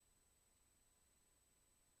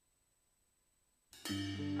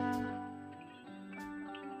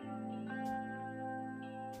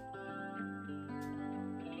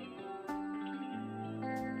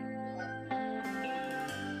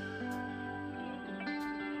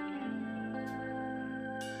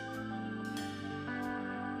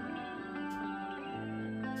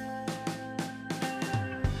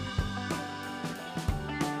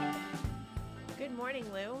Good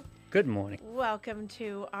morning, Lou. Good morning. Welcome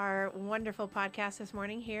to our wonderful podcast this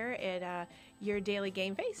morning here at Your Daily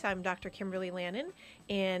Game Face. I'm Dr. Kimberly Lannon,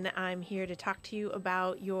 and I'm here to talk to you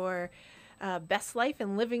about your best life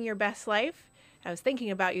and living your best life. I was thinking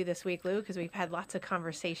about you this week, Lou, because we've had lots of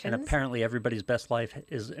conversations. And apparently everybody's best life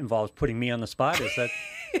involves putting me on the spot. Is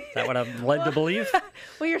that what I'm led to believe?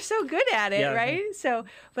 Well, you're so good at it, Yeah. right? So,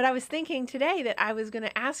 but I was thinking today that I was going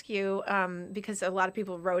to ask you, because a lot of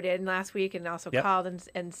people wrote in last week and also Yep. called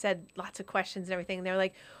and said lots of questions and everything. And they're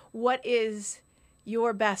like, what is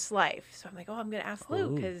your best life? So I'm like, I'm going to ask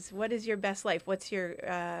Lou, Ooh. because what is your best life? What's your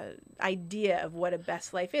idea of what a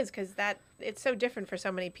best life is? Because it's so different for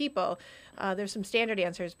so many people. There's some standard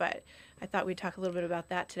answers, but I thought we'd talk a little bit about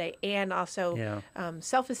that today. And also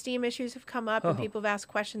self-esteem issues have come up, and people have asked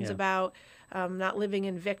questions about not living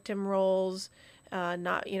in victim roles,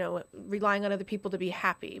 not relying on other people to be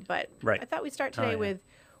happy. But Right. I thought we'd start today with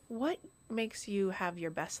what makes you have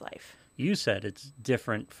your best life? You said it's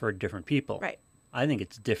different for different people. Right. I think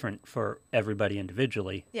it's different for everybody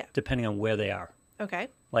individually, depending on where they are. Okay.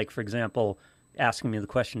 Like, for example, asking me the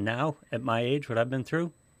question now, at my age, what I've been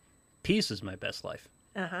through, peace is my best life.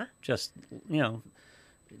 Uh-huh. Just,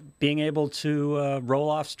 being able to roll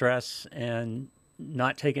off stress and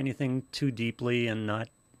not take anything too deeply and not,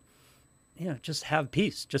 just have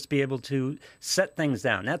peace. Just be able to set things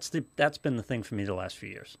down. That's been the thing for me the last few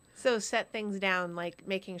years. So set things down, like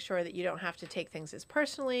making sure that you don't have to take things as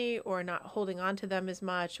personally or not holding on to them as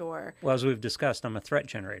much or... Well, as we've discussed, I'm a threat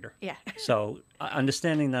generator. Yeah. So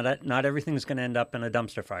understanding that not everything's going to end up in a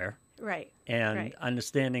dumpster fire. Right. And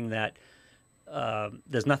understanding that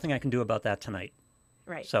there's nothing I can do about that tonight.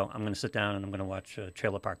 Right. So I'm going to sit down and I'm going to watch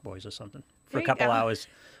Trailer Park Boys or something for There a you couple go. hours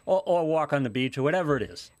or walk on the beach or whatever it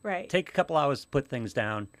is. Right. Take a couple hours to put things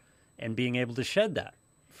down and being able to shed that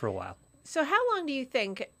for a while. So how long do you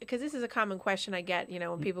think, because this is a common question I get,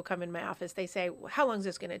 when people come in my office, they say, how long is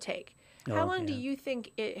this going to take? How long do you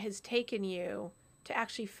think it has taken you to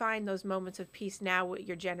actually find those moments of peace now, what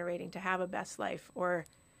you're generating to have a best life? Or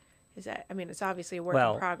is that, it's obviously a work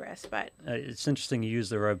in progress, but... It's interesting you use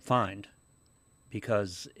the word find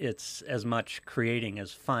because it's as much creating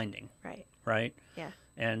as finding. Right. Right? Yeah.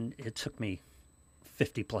 And it took me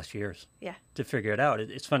 50 plus years Yeah. to figure it out.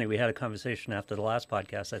 It's funny, we had a conversation after the last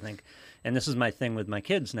podcast, I think, and this is my thing with my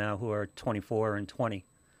kids now who are 24 and 20.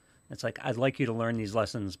 It's like, I'd like you to learn these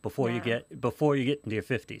lessons before you get into your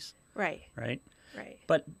 50s. Right. Right? Right.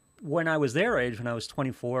 But when I was their age, when I was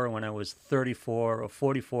 24, when I was 34 or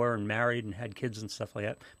 44 and married and had kids and stuff like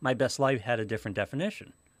that, my best life had a different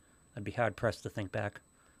definition. I'd be hard-pressed to think back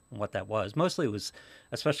on what that was. Mostly it was,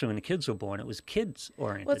 especially when the kids were born, it was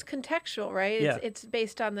kids-oriented. Well, it's contextual, right? Yeah. It's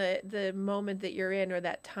based on the moment that you're in or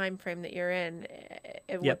that time frame that you're in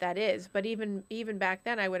and what that is. But even back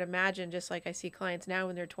then, I would imagine, just like I see clients now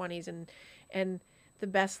in their 20s and the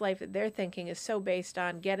best life that they're thinking is so based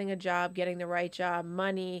on getting a job, getting the right job,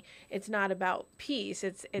 money. It's not about peace.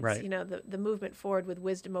 It's Right. The movement forward with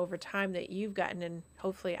wisdom over time that you've gotten and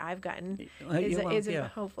hopefully I've gotten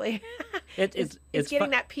hopefully it's getting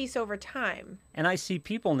that peace over time. And I see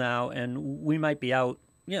people now, and we might be out,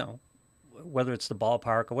 whether it's the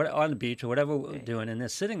ballpark or on the beach or whatever we're doing, and they're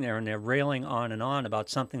sitting there and they're railing on and on about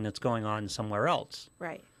something that's going on somewhere else.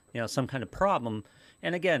 Right. Some kind of problem.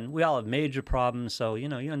 And again, we all have major problems, so, you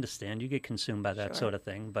understand, you get consumed by that Sure. sort of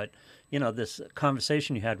thing. But, this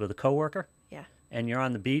conversation you had with a coworker, Yeah. and you're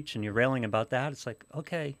on the beach and you're railing about that, it's like,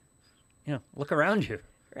 okay, look around you.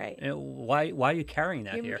 Right. Why are you carrying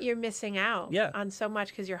that here? You're missing out Yeah. on so much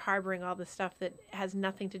because you're harboring all the stuff that has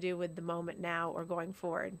nothing to do with the moment now or going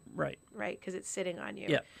forward. Right. Right, because it's sitting on you.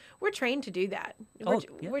 Yeah. We're trained to do that.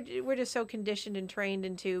 We're just so conditioned and trained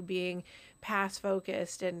into being past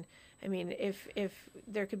focused. And if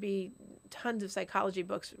there could be tons of psychology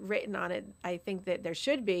books written on it, I think that there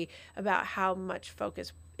should be about how much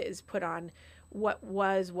focus is put on what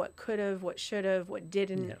was, what could have, what should have, what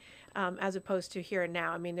didn't, as opposed to here and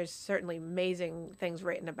now. There's certainly amazing things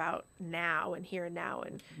written about now and here and now,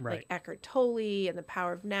 and like Eckhart Tolle and the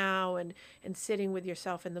power of now and sitting with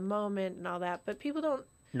yourself in the moment and all that. But people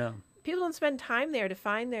don't spend time there to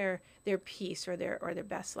find their peace or their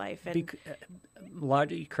best life. And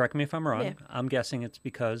correct me if I'm wrong. Yeah. I'm guessing it's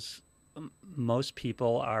because most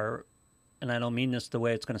people are and I don't mean this the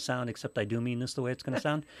way it's going to sound, except I do mean this the way it's going to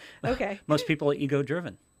sound. Okay. Most people are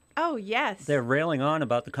ego-driven. Oh, yes. They're railing on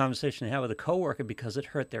about the conversation they had with a coworker because it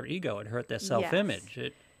hurt their ego. It hurt their self-image.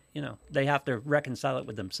 Yes. They have to reconcile it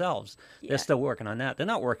with themselves. Yeah. They're still working on that. They're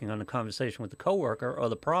not working on the conversation with the coworker or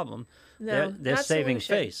the problem. No, they're not saving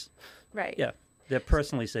solution. face. Right. Yeah, they're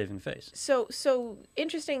personally saving face. So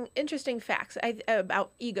interesting facts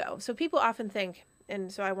about ego. So people often think,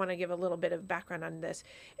 and so I want to give a little bit of background on this.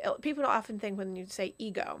 People often think when you say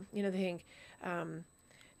ego, they think,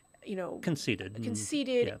 Conceited,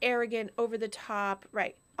 yeah. Arrogant, over the top,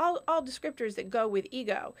 right? All descriptors that go with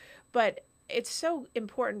ego, but it's so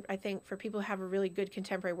important, I think, for people to have a really good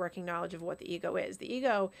contemporary working knowledge of what the ego is. The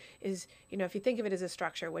ego is, if you think of it as a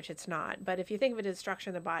structure, which it's not, but if you think of it as a structure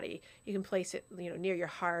in the body, you can place it, near your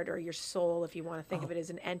heart or your soul if you want to think of it as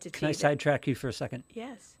an entity. Can I sidetrack you for a second?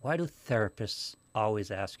 Yes. Why do therapists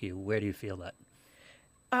always ask you, where do you feel that?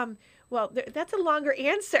 Well, that's a longer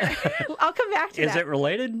answer. I'll come back to that. Is it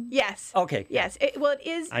related? Yes. Okay. Yes. It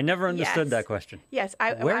is. I never understood that question. Yes.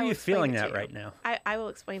 Where are you feeling that you. right now? I will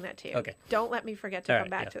explain that to you. Okay. Don't let me forget to come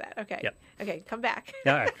back to that. Okay. Yep. Okay. Come back.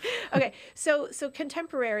 All right. Okay. So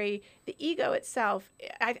contemporary, the ego itself,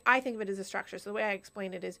 I think of it as a structure. So the way I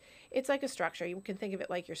explain it is, it's like a structure. You can think of it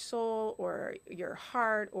like your soul or your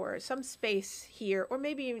heart or some space here, or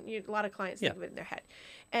maybe a lot of clients think of it in their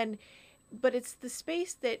head, but it's the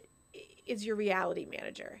space that is your reality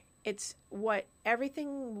manager. It's what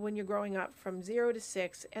everything when you're growing up from 0 to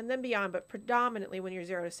 6 and then beyond, but predominantly when you're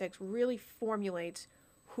 0 to 6, really formulates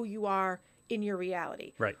who you are in your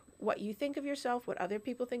reality. Right. What you think of yourself, what other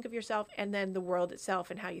people think of yourself, and then the world itself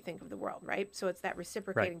and how you think of the world, right? So it's that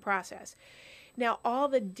reciprocating process. Now, all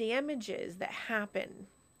the damages that happen,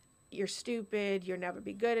 you're stupid, you'll never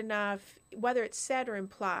be good enough, whether it's said or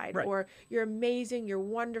implied, or you're amazing, you're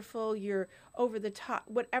wonderful, you're over the top,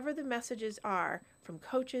 whatever the messages are from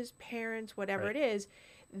coaches, parents, whatever it is,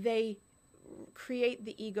 they create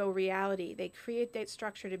the ego reality. They create that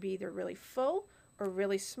structure to be either really full or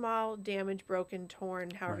really small, damaged, broken,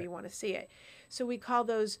 torn, however you want to see it. So we call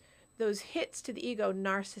those hits to the ego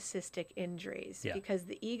narcissistic injuries because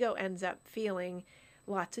the ego ends up feeling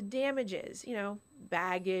lots of damages,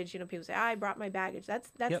 baggage. People say, I brought my baggage.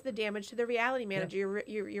 That's the damage to the reality manager.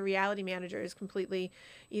 Your reality manager is completely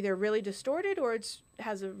either really distorted or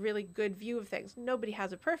has a really good view of things. Nobody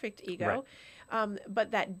has a perfect ego,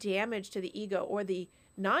 but that damage to the ego or the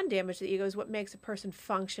non-damage to the ego is what makes a person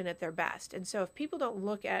function at their best. And so if people don't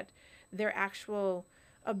look at their actual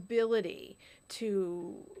ability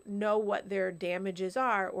to know what their damages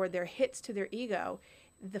are or their hits to their ego,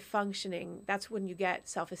 the functioning, that's when you get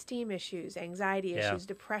self-esteem issues, anxiety issues,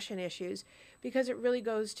 depression issues, because it really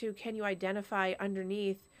goes to, can you identify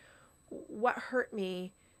underneath what hurt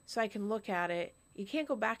me so I can look at it? You can't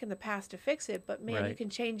go back in the past to fix it, but man, you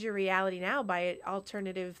can change your reality now by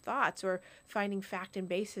alternative thoughts or finding fact and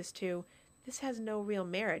basis to, this has no real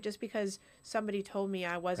merit. Just because somebody told me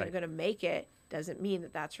I wasn't going to make it doesn't mean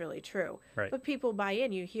that that's really true. But people buy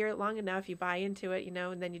in. You hear it long enough, you buy into it,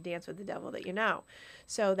 and then you dance with the devil that you know.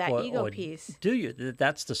 So that ego piece. Do you?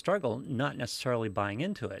 That's the struggle, not necessarily buying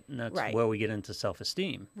into it. And that's where we get into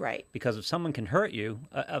self-esteem. Right. Because if someone can hurt you,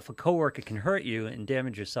 if a coworker can hurt you and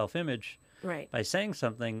damage your self-image by saying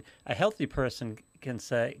something, a healthy person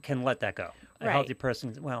can let that go. A healthy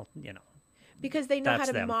person, because they know how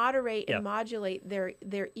to them. Moderate and modulate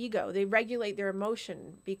their ego. They regulate their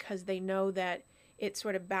emotion because they know that it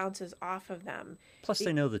sort of bounces off of them. Plus,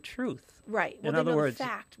 they know the truth. Right. Well, they know the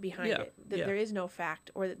fact behind it, that there is no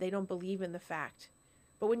fact or that they don't believe in the fact.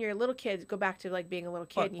 But when you're a little kid, go back to like being a little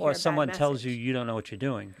kid. And you hear a someone bad tells message. you don't know what you're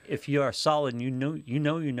doing. If you are solid and you know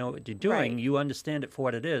what you're doing, you understand it for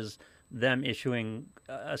what it is, them issuing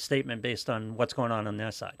a statement based on what's going on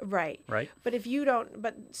their side. Right. But if you don't,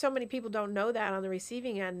 but so many people don't know that on the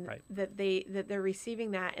receiving end, that they're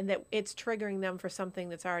receiving that and that it's triggering them for something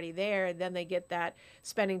that's already there. Then they get that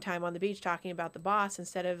spending time on the beach talking about the boss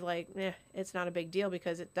instead of like, it's not a big deal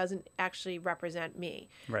because it doesn't actually represent me.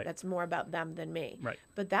 That's more about them than me.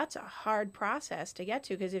 But that's a hard process to get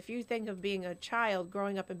to, because if you think of being a child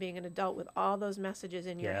growing up and being an adult with all those messages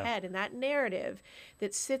in your head and that narrative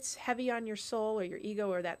that sits heavy on your soul or your ego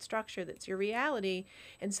or that structure that's your reality,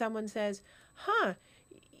 and someone says,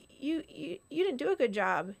 you didn't do a good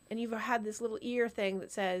job, and you've had this little ear thing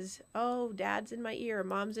that says, oh, dad's in my ear or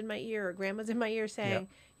mom's in my ear or grandma's in my ear saying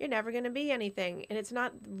you're never going to be anything, and it's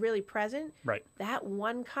not really present, that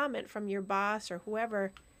one comment from your boss or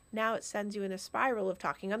whoever, now it sends you in a spiral of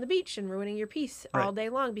talking on the beach and ruining your peace all day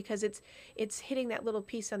long, because it's hitting that little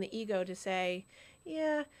piece on the ego to say,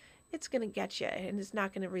 it's going to get you and it's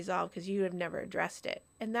not going to resolve because you have never addressed it.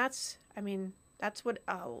 And that's I mean, that's what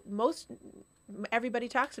everybody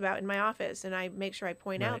talks about in my office, and I make sure I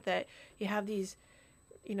point out that you have these,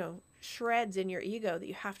 shreds in your ego that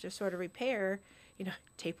you have to sort of repair.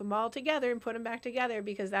 Tape them all together and put them back together,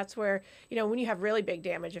 because that's where, when you have really big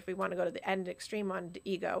damage, if we want to go to the end extreme on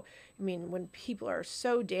ego, I mean, when people are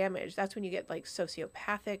so damaged, that's when you get like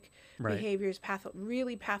sociopathic behaviors,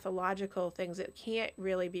 really pathological things that can't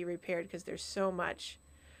really be repaired because there's so much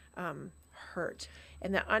hurt.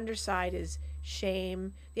 And the underside is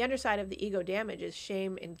shame. The underside of the ego damage is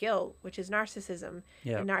shame and guilt, which is narcissism.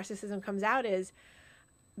 Yeah. And narcissism comes out as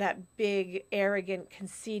that big, arrogant,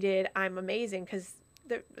 conceited, I'm amazing, because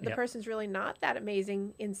the person's really not that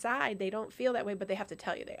amazing inside. They don't feel that way, but they have to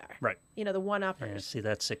tell you they are. Right. The one-uppers. See,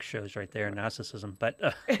 that 6 shows right there, narcissism. But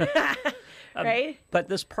right? But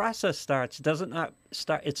this process starts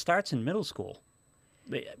in middle school,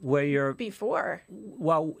 where you're... Before.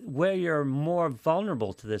 Well, where you're more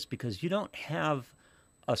vulnerable to this, because you don't have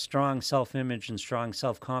a strong self-image and strong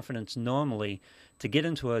self-confidence normally to get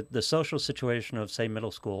into the social situation of, say,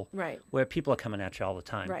 middle school, where people are coming at you all the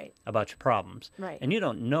time about your problems. Right. And you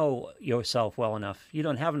don't know yourself well enough. You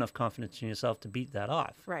don't have enough confidence in yourself to beat that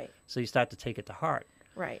off. Right. So you start to take it to heart.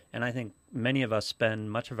 Right. And I think many of us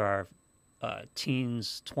spend much of our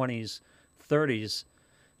teens, 20s, 30s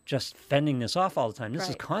just fending this off all the time. This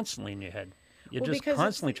is constantly in your head. You're just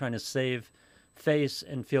constantly trying to save face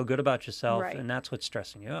and feel good about yourself, and that's what's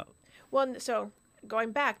stressing you out. Well, so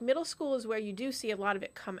going back, middle school is where you do see a lot of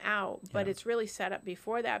it come out, but it's really set up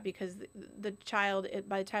before that, because the child,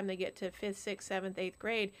 by the time they get to 5th, 6th, 7th, 8th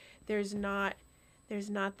grade, there's not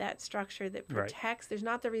that structure that protects. There's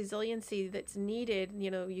not the resiliency that's needed.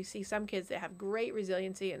 You see some kids that have great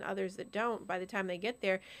resiliency and others that don't by the time they get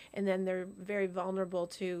there, and then they're very vulnerable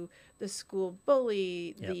to the school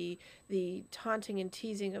bully, the taunting and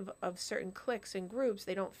teasing of certain cliques and groups.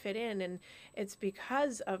 They don't fit in, and it's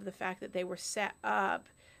because of the fact that they were set up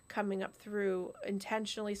coming up through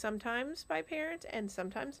intentionally, sometimes by parents and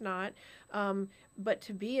sometimes not, but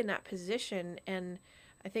to be in that position. And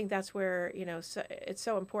I think that's where, it's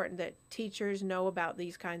so important that teachers know about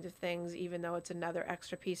these kinds of things, even though it's another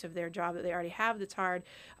extra piece of their job that they already have that's hard,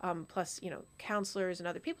 plus, counselors and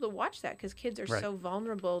other people to watch that, because kids are so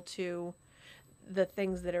vulnerable to the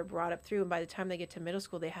things that are brought up through. And by the time they get to middle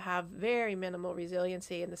school, they have very minimal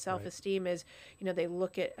resiliency, and the self-esteem is, they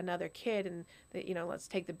look at another kid and, let's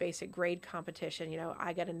take the basic grade competition.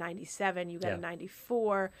 I got a 97, you got a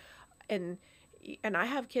 94, and I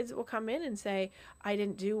have kids that will come in and say, I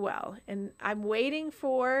didn't do well. And I'm waiting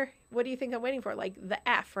for, what do you think I'm waiting for? Like the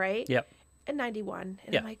F, right? Yep. A 91.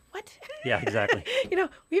 And I'm like, what? Yeah, exactly. What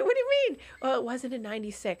do you mean? Well, it wasn't a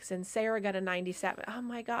 96 and Sarah got a 97. Oh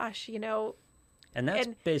my gosh, And that's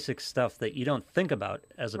basic stuff that you don't think about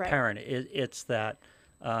as a parent. It's that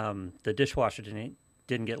the dishwasher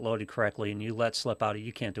didn't get loaded correctly, and you let slip out,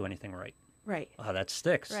 you can't do anything right. Right. Oh, that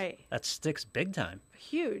sticks. Right. That sticks big time.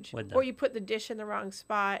 Huge. Or you put the dish in the wrong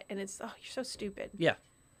spot, and it's, you're so stupid. Yeah.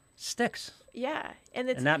 Sticks. Yeah. And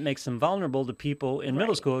that makes them vulnerable to people in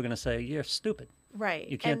middle school who are going to say, you're stupid. Right.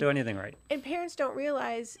 You can't do anything right. And parents don't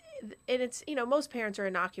realize, and it's, most parents are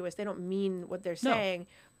innocuous. They don't mean what they're saying.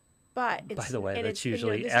 But it's, by the way, that's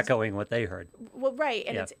usually echoing what they heard. Well, right,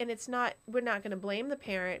 and it's not. We're not going to blame the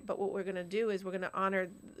parent, but what we're going to do is we're going to honor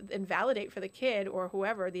and validate for the kid or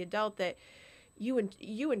whoever, the adult, that you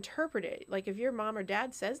interpret it. Like if your mom or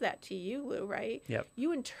dad says that to you, Lou, right? Yep.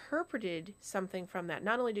 You interpreted something from that.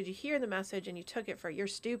 Not only did you hear the message and you took it for you're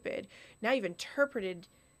stupid, now you've interpreted.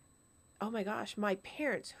 Oh my gosh, my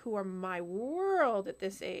parents, who are my world at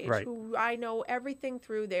this age, who I know everything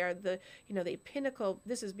through, they're the pinnacle.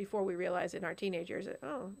 This is before we realize in our teenage years that,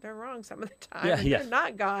 they're wrong some of the time. They're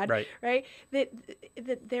not God, right? That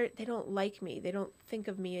they don't like me. They don't think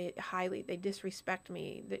of me highly. They disrespect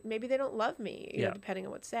me. That maybe they don't love me, depending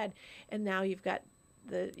on what's said. And now you've got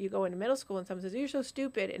you go into middle school and someone says, you're so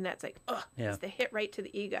stupid. And that's like, it's the hit right to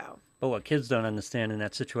the ego. But what kids don't understand in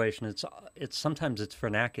that situation, it's sometimes it's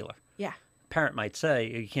vernacular. Yeah. A parent might say,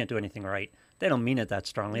 you can't do anything right. They don't mean it that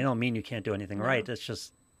strongly. They don't mean you can't do anything right. It's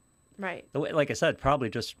just, the way, like I said, probably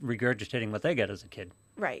just regurgitating what they get as a kid.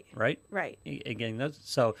 Right. Right? Right. Again,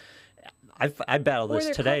 so I battle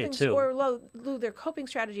this today, too. Or, Lou, their coping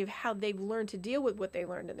strategy of how they've learned to deal with what they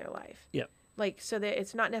learned in their life. Yeah. Like, so that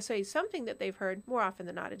it's not necessarily something that they've heard, more often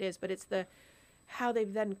than not it is, but it's how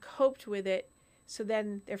they've then coped with it. So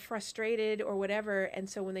then they're frustrated or whatever, and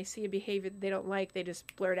so when they see a behavior that they don't like, they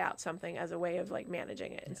just blurt out something as a way of like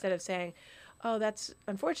managing it, instead of saying, oh, that's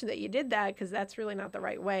unfortunate that you did that, because that's really not the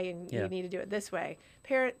right way, and you need to do it this way.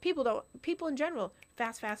 People in general,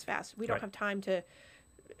 fast. We don't have time to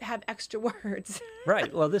have extra words.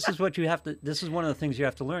 Right. Well, this is what you have to. This is one of the things you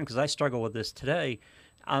have to learn, because I struggle with this today.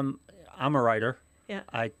 I'm a writer. Yeah.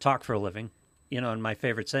 I talk for a living. And my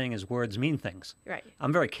favorite saying is words mean things. Right.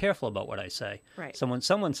 I'm very careful about what I say. Right. So when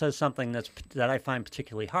someone says something that I find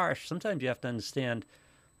particularly harsh, sometimes you have to understand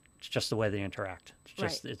it's just the way they interact.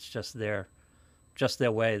 It's just their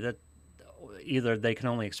way, that either they can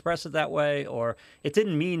only express it that way, or it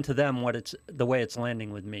didn't mean to them the way it's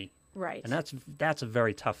landing with me. Right. And that's a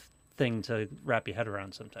very tough thing to wrap your head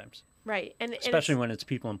around sometimes. Right. Especially when it's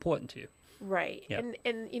people important to you. Right. Yeah.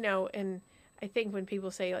 And I think when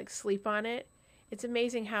people say like sleep on it, it's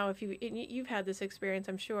amazing how if you've had this experience,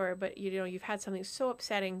 I'm sure, but you've had something so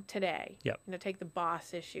upsetting today. Yep. Take the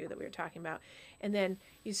boss issue that we were talking about, and then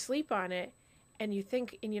you sleep on it, and you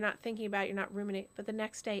think, and you're not thinking about it, you're not ruminating, but the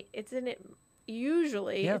next day it's in it.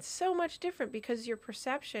 Usually, it's so much different because your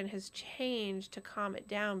perception has changed to calm it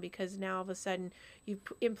down, because now all of a sudden you've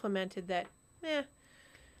implemented that.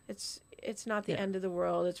 It's not the end of the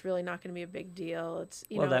world. It's really not going to be a big deal. It's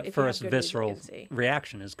that first visceral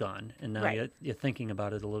reaction is gone, and now you're thinking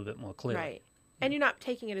about it a little bit more clearly. Right, and you're not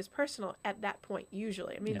taking it as personal at that point.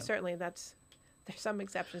 Usually, I mean, certainly there's some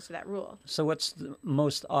exceptions to that rule. So, what's the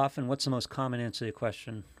most common answer to your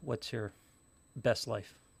question? What's your best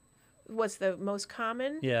life? What's the most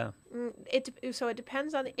common? Yeah. It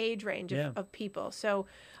depends on the age range of people. So,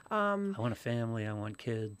 I want a family. I want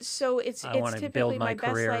kids. So it's typically my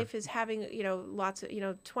best career. life is having lots of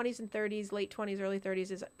 20s and 30s, late 20s, early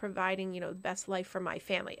 30s is providing the best life for my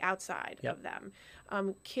family outside of them.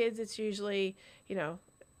 Kids, it's usually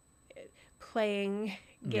playing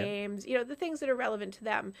games, the things that are relevant to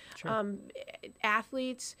them. Sure.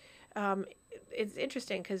 Athletes, it's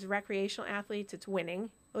interesting because recreational athletes, it's winning.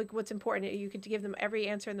 Like what's important, you could give them every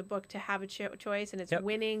answer in the book to have a choice, and it's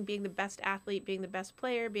winning, being the best athlete, being the best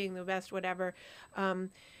player, being the best whatever.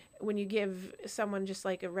 When you give someone just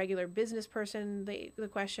like a regular business person the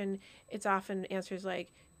question, it's often answers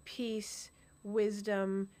like peace,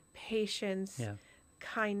 wisdom, patience,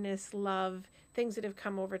 kindness, love, things that have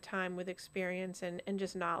come over time with experience and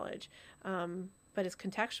just knowledge. But it's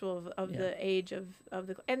contextual of the age of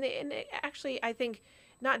the and actually I think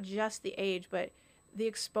not just the age, but the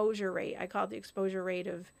exposure rate. I call it the exposure rate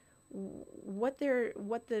of what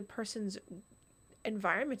the person's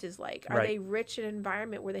environment is like. Are they rich in an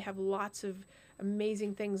environment where they have lots of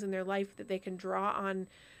amazing things in their life that they can draw on,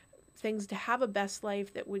 things to have a best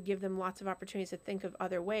life that would give them lots of opportunities to think of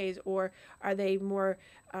other ways? Or are they more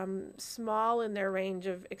small in their range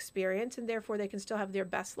of experience, and therefore they can still have their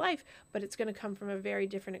best life, but it's going to come from a very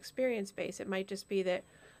different experience base? It might just be that,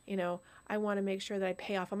 I want to make sure that I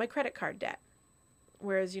pay off on my credit card debt.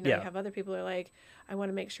 Whereas, you have other people who are like, I want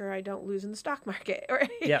to make sure I don't lose in the stock market. Or,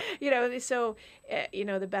 so,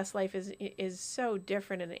 the best life is so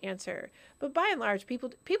different in an answer. But by and large,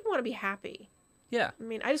 people want to be happy. Yeah. I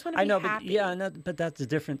mean, I just want to be happy. But that's a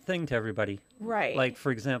different thing to everybody. Right. Like,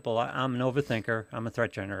 for example, I'm an overthinker. I'm a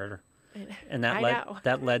threat generator. And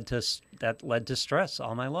that led to stress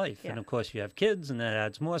all my life. Yeah. And, of course, you have kids, and that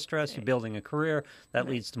adds more stress. Right. You're building a career. That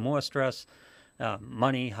leads to more stress.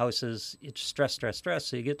 Money, houses, it's stress.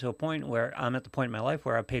 So you get to a point where I'm at the point in my life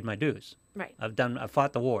where I've paid my dues. Right. I've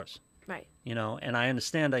fought the wars. Right. And I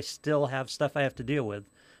understand I still have stuff I have to deal with,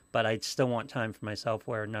 but I still want time for myself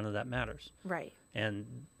where none of that matters. Right.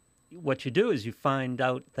 And what you do is you find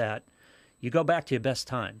out that you go back to your best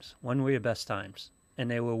times. When were your best times? And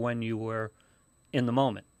they were when you were in the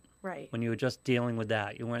moment. Right. When you were just dealing with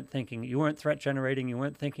that. You weren't threat generating, you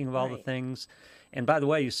weren't thinking of all the things. And by the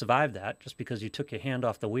way, you survived that just because you took your hand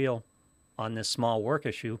off the wheel on this small work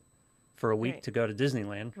issue for a week to go to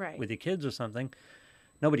Disneyland with your kids or something.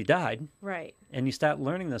 Nobody died. Right. And you start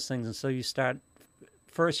learning those things. And so you start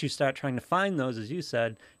trying to find those, as you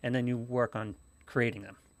said, and then you work on creating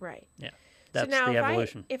them. Right. Yeah. That's so now, the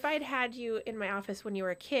evolution. If I'd had you in my office when you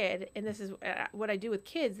were a kid, and this is what I do with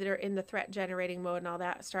kids that are in the threat generating mode and all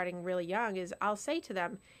that, starting really young, is I'll say to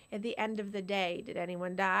them, at the end of the day, did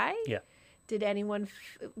anyone die? Yeah. Did anyone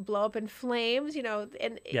blow up in flames?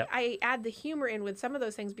 And I add the humor in with some of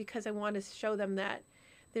those things because I want to show them that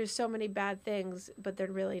there's so many bad things, but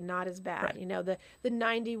they're really not as bad. Right. The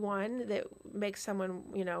 91 that makes someone,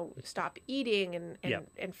 stop eating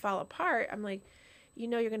and fall apart. I'm like, you're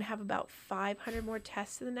going to have about 500 more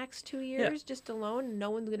tests in the next 2 years just alone. And no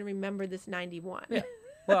one's going to remember this 91. Yeah.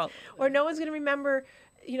 Well, or no one's going to remember,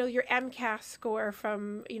 your MCAS score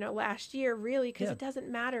from, last year, really, because it doesn't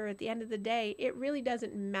matter at the end of the day. It really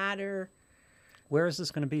doesn't matter. Where is this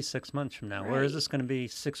going to be 6 months from now? Right. Where is this going to be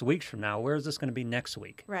 6 weeks from now? Where is this going to be next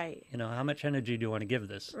week? Right. How much energy do you want to give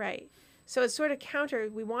this? Right. So it's sort of counter.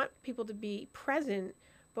 We want people to be present,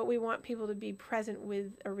 but we want people to be present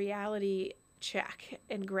with a reality check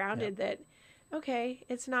and grounded that, okay,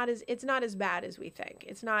 it's not as bad as we think.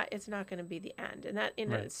 It's not going to be the end. And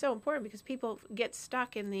it's so important because people get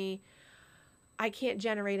stuck in the, I can't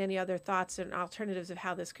generate any other thoughts and alternatives of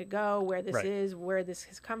how this could go, where this is, where this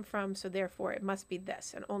has come from. So therefore it must be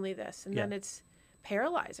this and only this. And then it's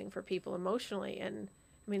paralyzing for people emotionally. And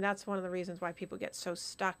I mean, that's one of the reasons why people get so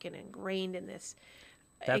stuck and ingrained in this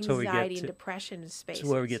anxiety and depression space. That's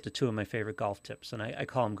where we get to two of my favorite golf tips. And I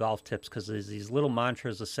call them golf tips because there's these little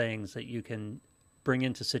mantras or sayings that you can bring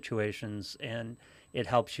into situations and it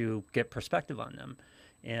helps you get perspective on them.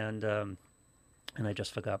 And I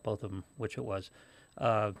just forgot both of them, which it was.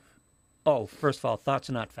 First of all, thoughts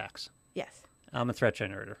are not facts. Yes. I'm a threat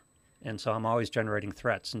generator. And so I'm always generating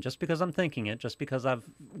threats. And just because I'm thinking it, just because I've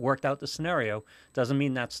worked out the scenario, doesn't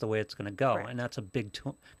mean that's the way it's going to go. Right. And that's a big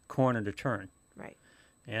corner to turn. Right.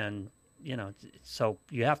 And, so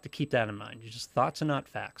you have to keep that in mind. Thoughts are not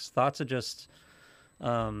facts. Thoughts are just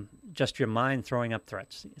your mind throwing up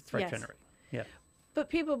threat generating. Yeah. But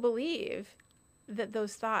people believe that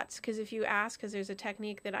those thoughts, because if you ask, because there's a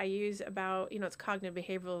technique that I use about, it's cognitive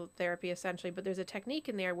behavioral therapy essentially, but there's a technique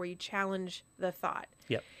in there where you challenge the thought.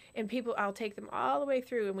 Yep. And I'll take them all the way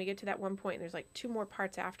through and we get to that one point and there's like 2 more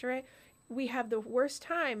parts after it. We have the worst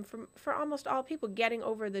time for almost all people getting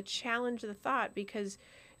over the challenge of the thought, because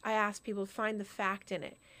I ask people to find the fact in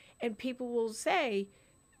it. And people will say,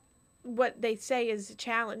 what they say is a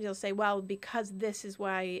challenge. They'll say, well, because this is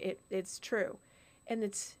why it's true.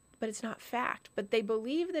 But it's not fact. But they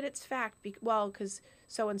believe that it's fact. Because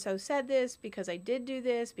so-and-so said this, because I did do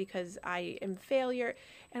this, because I am failure.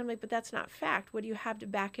 And I'm like, but that's not fact. What do you have to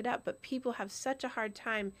back it up? But people have such a hard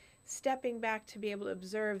time stepping back to be able to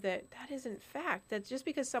observe that isn't fact. That's just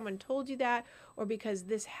because someone told you that or because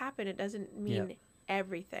this happened, it doesn't mean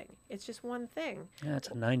everything. It's just one thing. Yeah, it's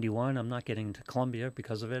a 91. I'm not getting to Columbia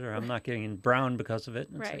because of it, or I'm not getting in Brown because of it.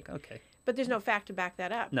 And it's like, okay. But there's no fact to back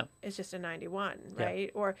that up. No. It's just a 91, right?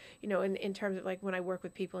 Yeah. Or, in terms of like when I work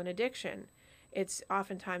with people in addiction, it's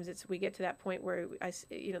oftentimes we get to that point where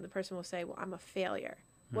the person will say, well, I'm a failure.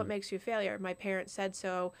 What makes you a failure? My parents said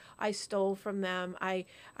so. I stole from them. I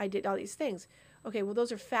did all these things. Okay, well,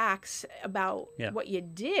 those are facts about what you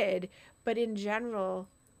did. But in general,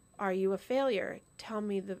 are you a failure?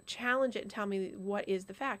 Challenge it and tell me what is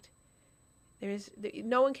the fact.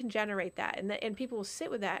 No one can generate that. And people will sit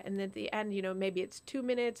with that. And at the end, maybe it's 2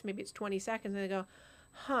 minutes, maybe it's 20 seconds. And they go,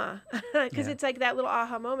 huh? Because it's like that little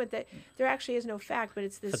aha moment that there actually is no fact, but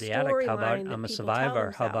it's this storyline. For the addict, how about I'm a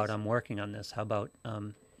survivor? How about I'm working on this? How about,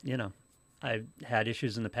 I've had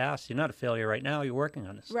issues in the past. You're not a failure right now. You're working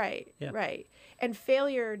on this. Right, right. And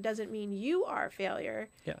failure doesn't mean you are a failure.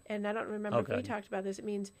 Yeah. And I don't remember if we talked about this. It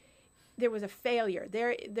means there was a failure.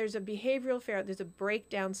 There's a behavioral failure. There's a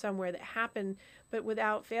breakdown somewhere that happened. But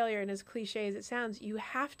without failure, and as cliche as it sounds, you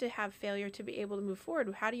have to have failure to be able to move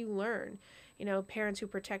forward. How do you learn? Parents who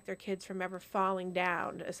protect their kids from ever falling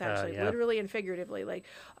down, essentially, literally and figuratively. Like,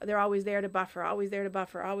 they're always there to buffer, always there to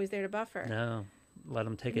buffer, always there to buffer. No. Let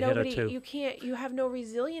them take a hit or two. You have no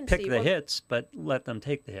resiliency. Pick the hits, but let them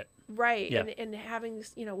take the hit. Right. Yeah. And having,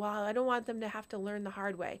 I don't want them to have to learn the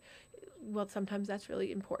hard way. Well, sometimes that's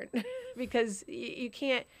really important because you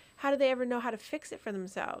can't, how do they ever know how to fix it for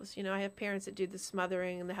themselves? I have parents that do the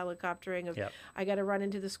smothering and the helicoptering of, I got to run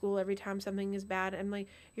into the school every time something is bad. I'm like,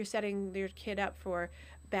 you're setting your kid up for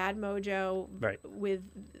bad mojo with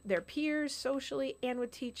their peers socially and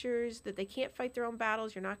with teachers, that they can't fight their own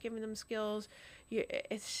battles. You're not giving them skills.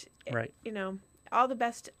 All the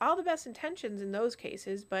best intentions in those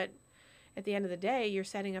cases, but at the end of the day, you're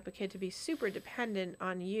setting up a kid to be super dependent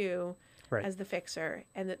on you as the fixer,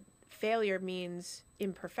 and that failure means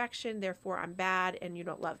imperfection, therefore I'm bad and you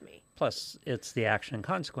don't love me. Plus, it's the action and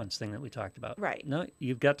consequence thing that we talked about. Right. No,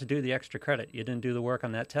 you've got to do the extra credit. You didn't do the work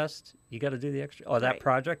on that test, you got to do the extra, or that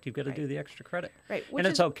project, you've got to do the extra credit. Right. And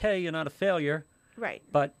it's okay, you're not a failure. Right.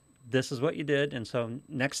 But this is what you did, and so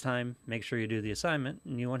next time, make sure you do the assignment,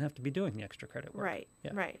 and you won't have to be doing the extra credit work. Right,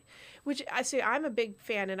 right. Which I say I'm a big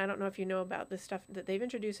fan, and I don't know if you know about this stuff that they've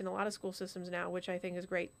introduced in a lot of school systems now, which I think is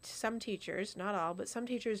great. Some teachers, not all, but some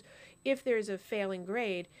teachers, if there's a failing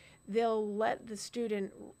grade, they'll let the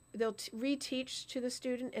student, they'll reteach to the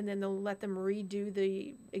student, and then they'll let them redo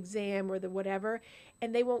the exam or the whatever,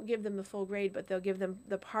 and they won't give them the full grade, but they'll give them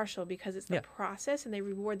the partial because it's the process, and they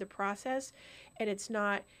reward the process, and it's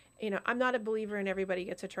not... I'm not a believer in everybody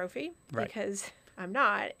gets a trophy because I'm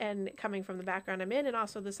not. And coming from the background I'm in, and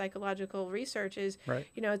also the psychological research is,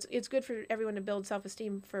 it's good for everyone to build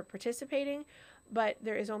self-esteem for participating, but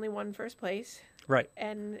there is only one first place. Right.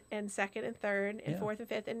 And second and third and fourth and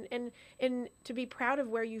fifth, and to be proud of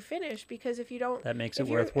where you finish, because if you don't, that makes it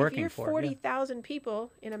worth working for. If you're 40,000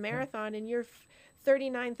 people in a marathon and you're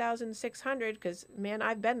 39,600, because man,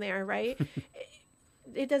 I've been there, right?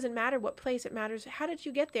 It doesn't matter what place, it matters how did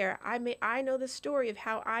you get there. I know the story of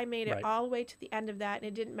how I made it all the way to the end of that, and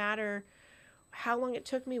it didn't matter how long it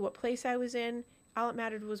took me, what place I was in. All it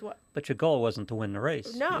mattered was what. But your goal wasn't to win the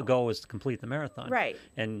race. No. Your goal was to complete the marathon. Right.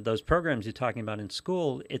 And those programs you're talking about in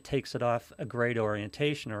school, it takes it off a grade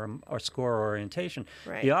orientation or score orientation.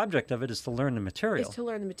 Right. The object of it is to learn the material. It's to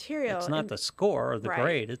learn the material. It's not the score or the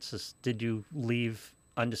grade. It's just, did you leave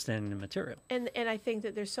understanding the material? And I think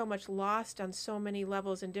that there's so much lost on so many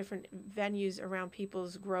levels and different venues around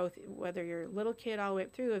people's growth, whether you're a little kid all the way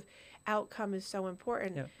up through, of outcome is so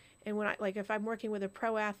important. Yeah. And when if I'm working with a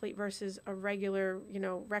pro athlete versus a regular,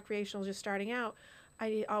 recreational just starting out,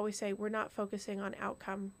 I always say we're not focusing on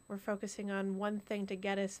outcome. We're focusing on one thing to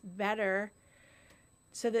get us better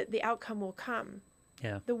so that the outcome will come.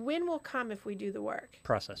 Yeah. The win will come if we do the work.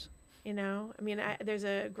 Process. There's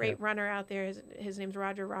a great runner out there. His name's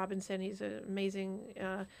Roger Robinson. He's an amazing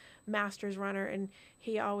masters runner, and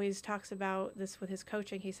he always talks about this with his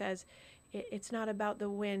coaching. He says, it's not about the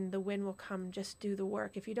win. The win will come. Just do the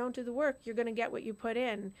work. If you don't do the work, you're going to get what you put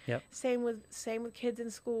in. Yep. Same with kids in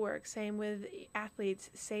schoolwork. Same with athletes.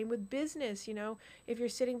 Same with business. If you're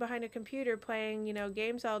sitting behind a computer playing,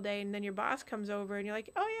 games all day, and then your boss comes over and you're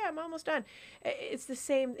like, oh yeah, I'm almost done. It's the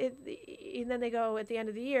same. And then they go at the end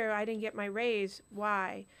of the year, I didn't get my raise.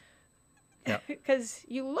 Why? Because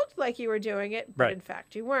you looked like you were doing it, but in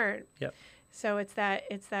fact you weren't. Yep. So it's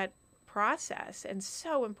that process, and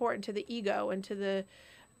so important to the ego and to the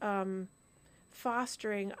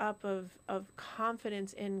fostering up of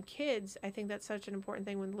confidence in kids. I think that's such an important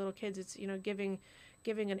thing with little kids. It's giving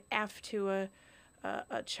an F to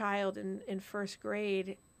a child in first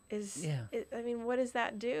grade is what does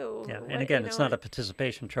that do? Yeah. And again, it's not a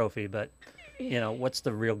participation trophy, but what's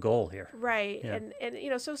the real goal here? Right. Yeah.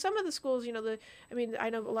 And so some of the schools, I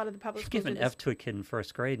know a lot of the public schools. You give an F to a kid in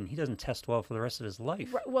first grade and he doesn't test well for the rest of his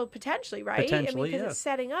life. Well, potentially, right? Potentially, because it's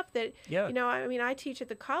setting up that, I teach at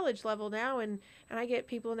the college level now, and I get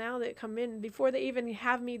people now that come in before they even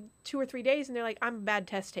have me 2 or 3 days, and they're like, I'm a bad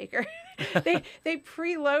test taker. They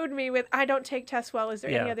preload me with, I don't take tests well. Is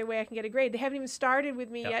there any other way I can get a grade? They haven't even started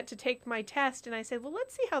with me yet to take my test. And I said, well,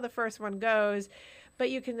 let's see how the first one goes. But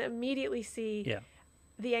you can immediately see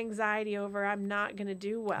the anxiety over, I'm not going to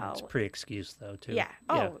do well. It's pre-excuse, though, too. Yeah.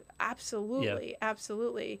 Oh, absolutely. Yeah.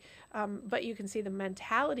 Absolutely. But you can see the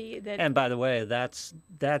mentality that... And by the way, that's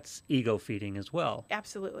ego feeding as well.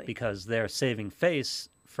 Absolutely. Because they're saving face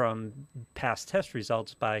from past test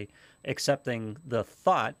results by accepting the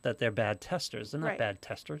thought that they're bad testers. They're not bad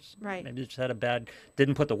testers. Right. Maybe they just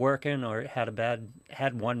didn't put the work in, or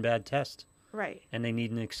had one bad test. Right. And they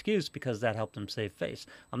need an excuse because that helped them save face.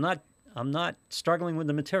 I'm not struggling with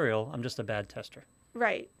the material. I'm just a bad tester.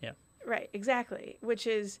 Right. Yeah. Right. Exactly. Which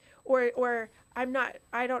is, or I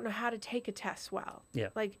don't know how to take a test well. Yeah.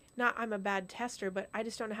 Like, not I'm a bad tester, but I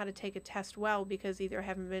just don't know how to take a test well because either I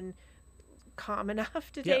haven't been calm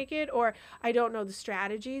enough to take it, or I don't know the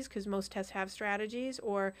strategies, because most tests have strategies,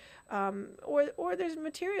 or there's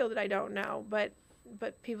material that I don't know, but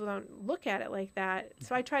people don't look at it like that.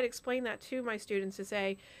 So I try to explain that to my students, to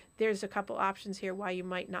say there's a couple options here why you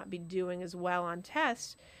might not be doing as well on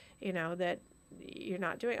tests, that you're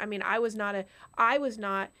not doing. I mean, I was not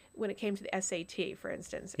when it came to the SAT, for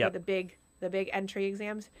instance, or the big entry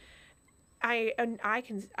exams. I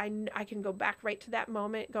can go back right to that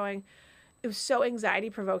moment going, it was so anxiety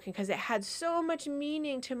provoking because it had so much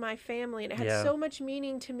meaning to my family, and it had so much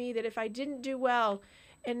meaning to me that if I didn't do well,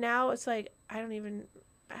 and now it's like, I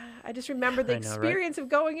just remember the experience of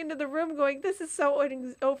going into the room going, this is so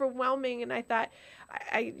overwhelming. And I thought,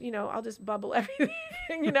 I'll just bubble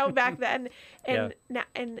everything, back then. And now,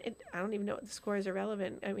 I don't even know what the scores are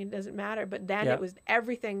relevant. I mean, it doesn't matter. But then it was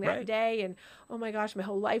everything that day. And oh my gosh, my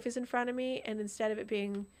whole life is in front of me. And instead of it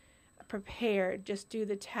being prepared, just do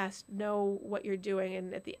the test, know what you're doing.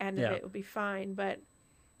 And at the end of it will be fine. But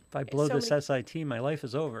if I blow this SAT, my life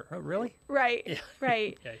is over. Oh, really? Right, yeah.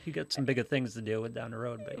 Right. Yeah, you got some bigger things to deal with down the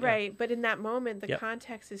road. But right, but in that moment, the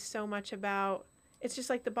context is so much about, it's just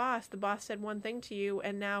like the boss. The boss said one thing to you,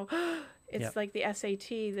 and now it's like the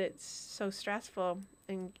SAT that's so stressful,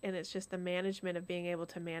 and it's just the management of being able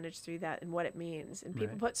to manage through that and what it means. And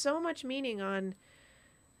people put so much meaning on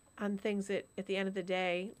things that at the end of the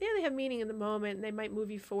day, they have meaning in the moment, and they might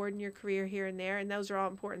move you forward in your career here and there, and those are all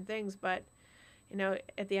important things, but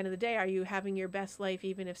at the end of the day, are you having your best life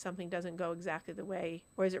even if something doesn't go exactly the way,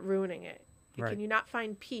 or is it ruining it? Right. Can you not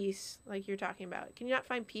find peace, like you're talking about? Can you not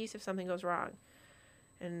find peace if something goes wrong?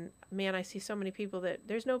 And man, I see so many people that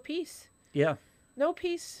there's no peace. Yeah. No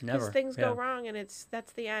peace because Never. things Yeah. go wrong, and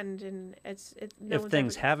that's the end. And no If one's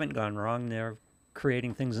things ever... haven't gone wrong, they're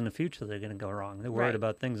creating things in the future that are going to go wrong. They're worried Right.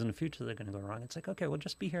 about things in the future that are going to go wrong. It's like, okay, well,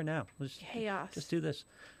 just be here now. Chaos. Just do this.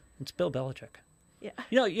 It's Bill Belichick. Yeah.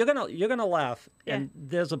 You know, you're gonna laugh. Yeah. And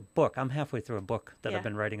there's a book. I'm halfway through a book that Yeah. I've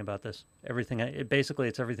been writing about this. Basically,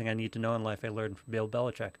 it's everything I need to know in life I learned from Bill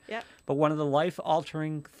Belichick. Yeah. But one of the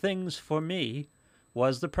life-altering things for me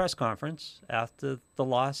was the press conference after the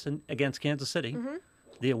loss against Kansas City. Mm-hmm.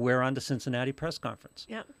 The "We're on to Cincinnati" press conference.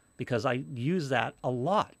 Yeah. Because I use that a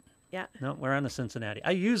lot. Yeah. No, we're on to Cincinnati.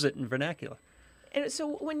 I use it in vernacular. And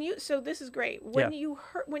so this is great. When you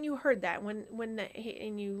heard that,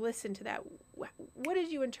 and you listened to that, what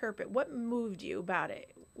did you interpret? What moved you about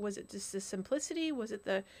it? Was it just the simplicity? Was it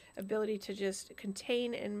the ability to just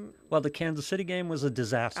contain and? Well, the Kansas City game was a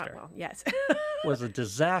disaster. Oh, well, yes. Was a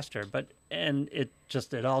disaster, and it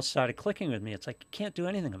all started clicking with me. It's like you can't do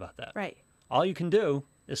anything about that. Right. All you can do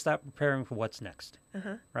is start preparing for what's next.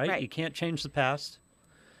 Uh-huh. Right? You can't change the past,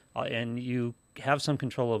 and you have some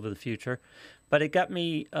control over the future. But it got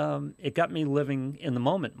me living in the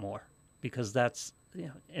moment more, because that's,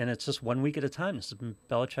 and it's just 1 week at a time. This is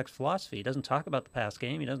Belichick's philosophy. He doesn't talk about the past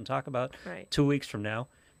game. He doesn't talk about 2 weeks from now.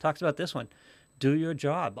 He talks about this one. Do your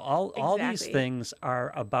job. All these things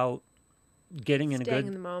are about getting in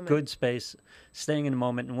a good space, staying in the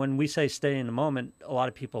moment. And when we say stay in the moment, a lot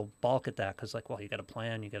of people balk at that because, like, well, you got to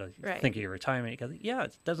plan, you got to think of your retirement.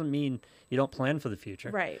 It doesn't mean you don't plan for the future.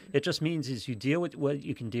 Right. It just means is you deal with what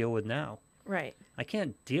you can deal with now. Right. I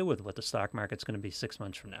can't deal with what the stock market's going to be 6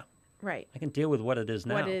 months from now. Right. I can deal with what it is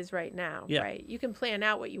now. What it is right now. Yeah. Right. You can plan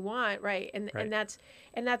out what you want. Right. And that's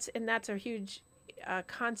a huge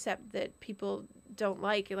concept that people don't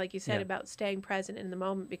like you said, about staying present in the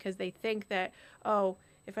moment, because they think that, oh,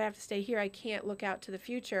 if I have to stay here, I can't look out to the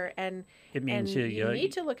future. And it means you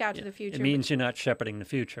need to look out to the future. It means you're not shepherding the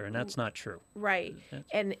future, and that's not true. Right.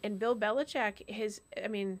 And Bill Belichick,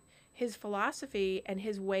 his philosophy and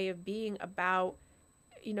his way of being about,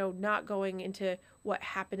 not going into what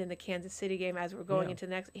happened in the Kansas City game as we're going into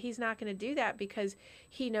the next. He's not going to do that because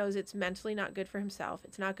he knows it's mentally not good for himself.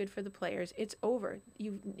 It's not good for the players. It's over.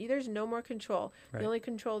 There's no more control. Right. The only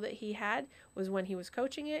control that he had was when he was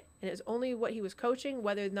coaching it, and it was only what he was coaching.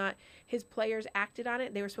 Whether or not his players acted on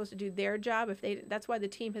it, they were supposed to do their job. That's why the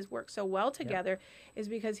team has worked so well together, is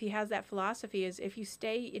because he has that philosophy. Is if you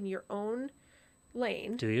stay in your own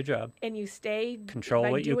lane, do your job, and you stay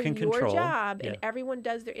control what you can your control, job, and everyone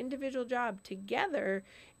does their individual job together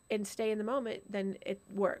and stay in the moment, then it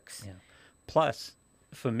works. Yeah. Plus,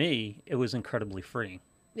 for me, it was incredibly freeing.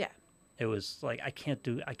 Yeah. It was like I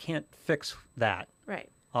can't fix that. Right.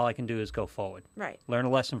 All I can do is go forward. Right. Learn a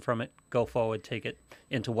lesson from it, go forward, take it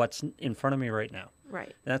into what's in front of me right now.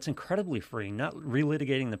 Right. And that's incredibly freeing. Not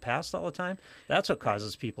relitigating the past all the time. That's what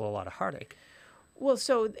causes people a lot of heartache. Well,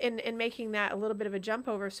 so in making that a little bit of a jump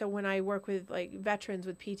over, so when I work with veterans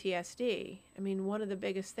with PTSD, I mean, one of the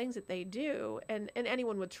biggest things that they do, and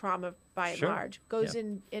anyone with trauma by and large, goes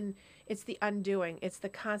in it's the undoing. It's the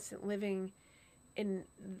constant living in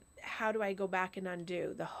how do I go back and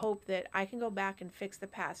undo, the hope that I can go back and fix the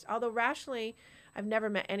past. Although rationally, I've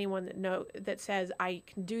never met anyone that says I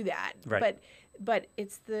can do that. Right. But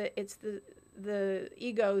it's the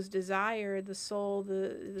ego's desire, the soul,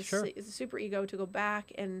 the super ego to go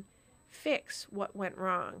back and fix what went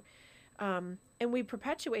wrong. And we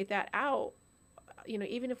perpetuate that out,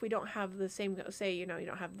 even if we don't have the same, you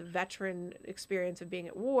don't have the veteran experience of being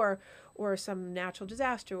at war or some natural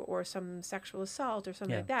disaster or some sexual assault or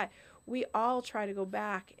something like that. We all try to go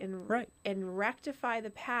back and rectify the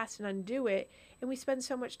past and undo it. And we spend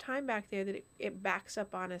so much time back there that it backs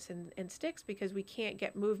up on us and sticks because we can't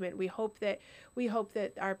get movement. We hope that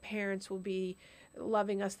our parents will be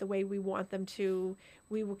loving us the way we want them to.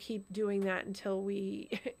 We will keep doing that until we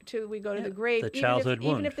go to the grave. The childhood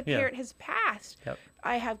wound. Even if the parent has passed. Yep.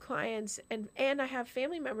 I have clients and I have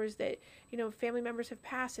family members that, family members have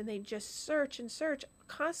passed and they just search and search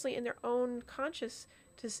constantly in their own conscious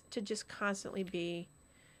to just constantly be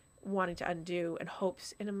wanting to undo and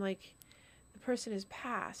hopes. And I'm like, the person is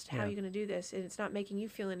passed. How are you going to do this? And it's not making you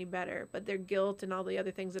feel any better, but their guilt and all the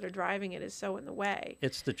other things that are driving it is so in the way.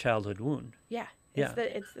 It's the childhood wound. Yeah. It's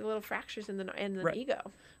the little fractures in the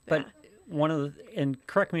ego. But and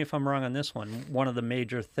correct me if I'm wrong on this one of the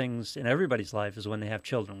major things in everybody's life is when they have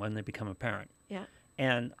children, when they become a parent. Yeah.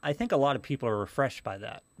 And I think a lot of people are refreshed by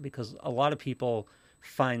that because a lot of people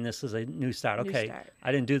find this as a new start. Okay,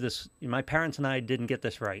 I didn't do this. My parents and I didn't get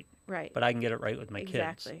this right. Right. But I can get it right with my kids.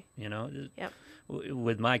 Exactly. You know? Yep.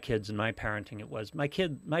 With my kids and my parenting, it was my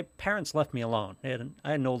parents left me alone. I had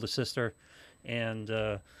an older sister, and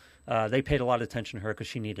they paid a lot of attention to her because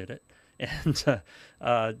she needed it. And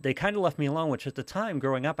they kind of left me alone, which at the time,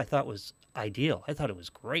 growing up, I thought was ideal. I thought it was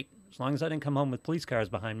great. As long as I didn't come home with police cars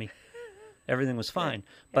behind me, everything was fine.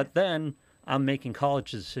 Yeah. But then I'm making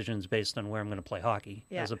college decisions based on where I'm going to play hockey,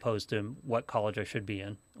 as opposed to what college I should be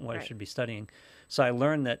in, what I should be studying. So I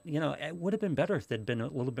learned that, it would have been better if they'd been a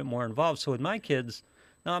little bit more involved. So with my kids,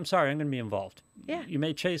 no, I'm sorry, I'm going to be involved. Yeah. You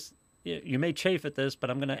may chafe at this, but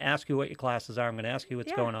I'm going to ask you what your classes are. I'm going to ask you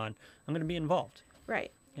what's going on. I'm going to be involved.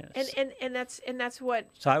 Right. Yes. And that's what.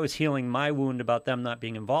 So I was healing my wound about them not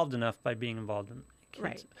being involved enough by being involved in kids.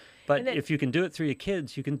 Right. But if you can do it through your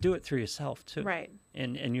kids, you can do it through yourself too. Right.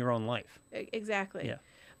 In your own life. Exactly. Yeah.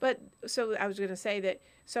 But so I was going to say that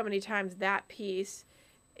so many times that piece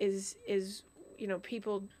is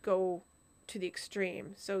people go to the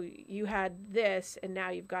extreme. So you had this, and now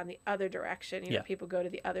you've gone the other direction. People go to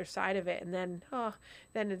the other side of it, and then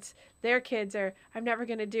it's their kids are. I'm never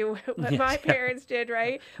going to do what my parents did,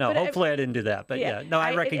 right? No, but hopefully I didn't do that. But no,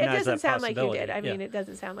 I recognize that possibility. It doesn't sound like you did. I mean, it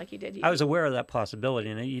doesn't sound like you did. I was aware of that possibility,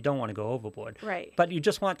 and you don't want to go overboard, right? But you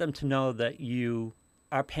just want them to know that you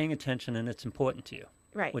are paying attention and it's important to you,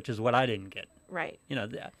 right? Which is what I didn't get, right?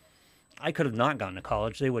 I could have not gone to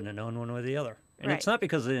college; they wouldn't have known one way or the other. And it's not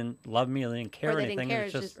because they didn't love me or they didn't care anything.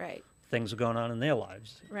 It's just things are going on in their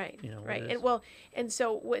lives. Right. Right. And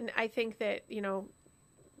so when I think that,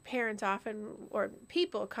 parents often or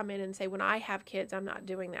people come in and say, when I have kids, I'm not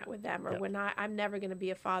doing that with them, or when I'm never going to be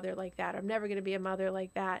a father like that, or I'm never going to be a mother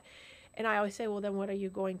like that. And I always say, well, then what are you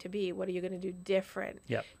going to be? What are you going to do different?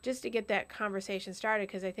 Yep. Just to get that conversation started,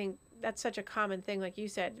 because I think that's such a common thing, like you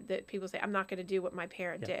said, that people say, I'm not going to do what my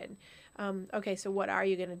parent did. Okay, so what are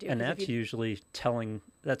you going to do? And that's usually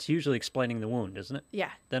explaining the wound, isn't it? Yeah.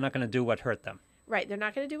 They're not going to do what hurt them. Right. They're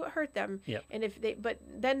not going to do what hurt them. Yep. And but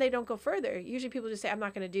then they don't go further. Usually people just say, I'm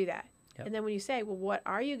not going to do that. Yep. And then when you say, well, what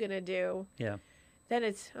are you going to do? Yeah. Then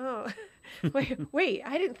it's, wait,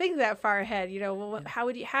 I didn't think that far ahead.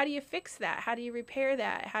 How do you fix that? How do you repair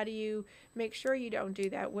that? How do you make sure you don't do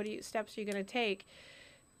that? What steps are you going to take?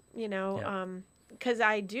 Because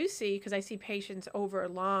I see patients over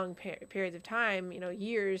long periods of time,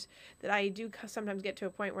 years, that I do sometimes get to a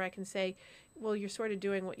point where I can say, well, you're sort of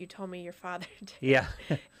doing what you told me your father did. Yeah.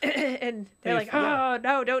 And they're like, oh,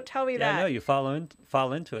 no, don't tell me that. Yeah, no, you fall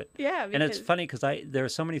into it. Yeah. And it's funny because there are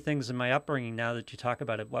so many things in my upbringing now that you talk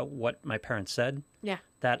about what my parents said. Yeah.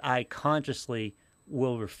 That I consciously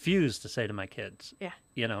will refuse to say to my kids. Yeah.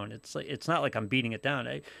 And it's not like I'm beating it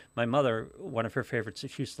down. My mother, one of her favorites,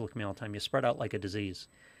 she used to look at me all the time, you spread out like a disease.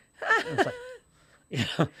 It's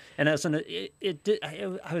like, and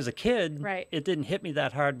I was a kid. Right. It didn't hit me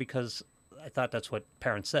that hard because I thought that's what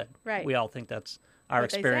parents said. Right. We all think that's our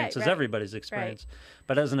experience, is everybody's experience. Right.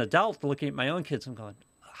 But as an adult, looking at my own kids, I'm going,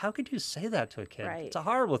 how could you say that to a kid? Right. It's a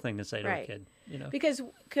horrible thing to say to a kid. Because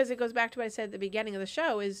it goes back to what I said at the beginning of the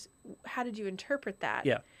show is, how did you interpret that?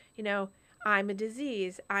 Yeah. I'm a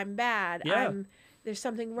disease. I'm bad. Yeah. There's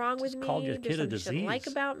something wrong with me. Called your kid a disease. She doesn't like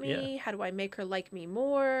about me. Yeah. How do I make her like me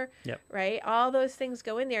more? Yep. Right? All those things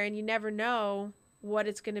go in there, and you never know what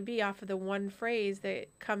it's going to be off of the one phrase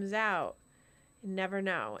that comes out. You never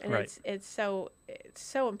know. And it's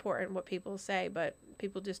so important what people say, but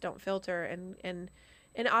people just don't filter, and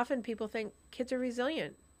often people think kids are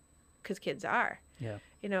resilient, because kids are. Yeah.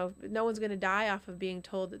 No one's going to die off of being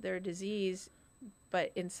told that they're a disease,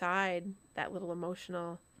 but inside that little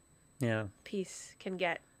emotional piece can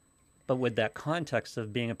get. But with that context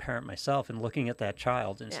of being a parent myself and looking at that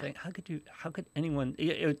child and saying, how could anyone,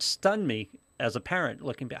 it stunned me as a parent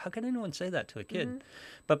looking back, how could anyone say that to a kid? Mm-hmm.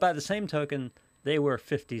 But by the same token, they were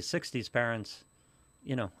 50s, 60s parents.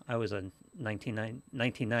 I was a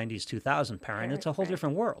 1990s, 2000 parent. It's a whole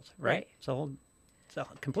different world, right? It's a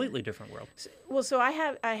completely different world. So I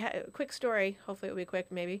have a quick story. Hopefully it'll be quick,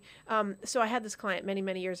 maybe. So I had this client many,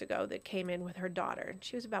 many years ago that came in with her daughter.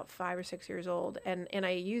 She was about 5 or 6 years old, and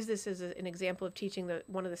I use this as an example of teaching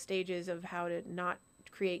one of the stages of how to not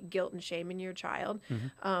create guilt and shame in your child,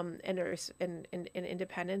 and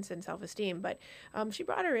independence and self-esteem. But she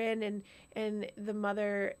brought her in, and the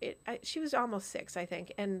mother, she was almost 6, I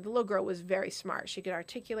think, and the little girl was very smart. She could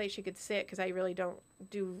articulate, she could sit, because I really don't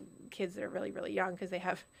do kids that are really, really young, because they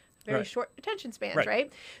have very short attention spans,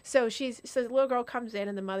 right? So the little girl comes in,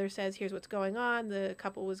 and the mother says, here's what's going on. The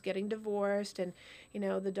couple was getting divorced, and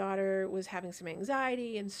the daughter was having some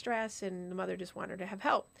anxiety and stress, and the mother just wanted her to have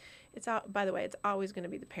help. it's all, by the way, it's always going to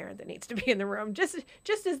be the parent that needs to be in the room, just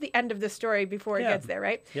as the end of the story before it gets there,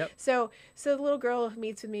 right? Yep. So the little girl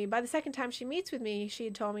meets with me. By the second time she meets with me, she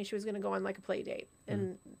had told me she was going to go on like a play date.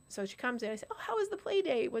 And so she comes in. I said, "Oh, how was the play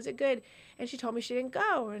date? Was it good?" And she told me she didn't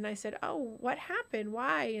go. And I said, "Oh, what happened?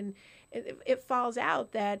 Why?" And it falls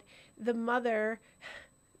out that the mother,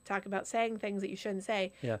 talk about saying things that you shouldn't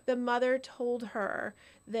say. Yeah. The mother told her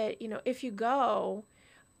that, if you go,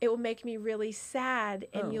 it will make me really sad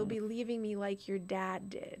and you'll be leaving me like your dad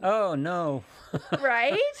did. Oh, no.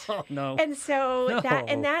 Right? Oh, no. And so No.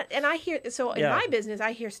 and I hear, so in my business,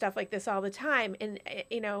 I hear stuff like this all the time. And,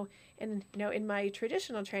 in my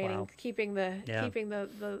traditional training, keeping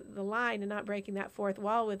the line and not breaking that fourth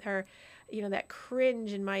wall with her, that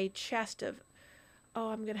cringe in my chest of, "Oh,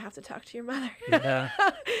 I'm going to have to talk to your mother." Yeah.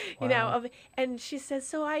 Wow. And she says,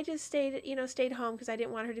 "So I just stayed home because I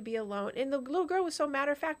didn't want her to be alone." And the little girl was so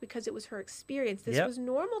matter of fact because it was her experience. This was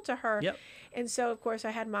normal to her. Yep. And so, of course,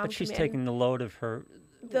 I had mom But she's come taking the load of her,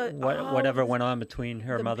 whatever went on between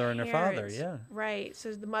her mother and her father. Yeah. Right.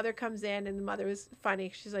 So the mother comes in, and the mother was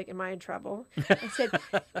funny. She's like, "Am I in trouble?" I said,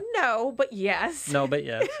 "No, but yes." No, but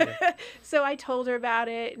yes. Yeah. So I told her about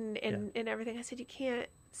it and everything. I said, "You can't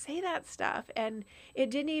say that stuff," and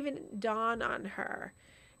it didn't even dawn on her.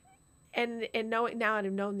 And knowing now,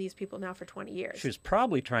 I've known these people now for 20 years. She was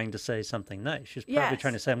probably trying to say something nice. She was probably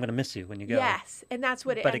trying to say, "I'm going to miss you when you go." Yes, and that's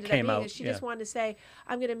what it ended up being. Out, she just wanted to say,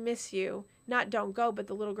 "I'm going to miss you," not "don't go." But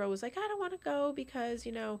the little girl was like, "I don't want to go because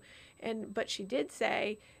but she did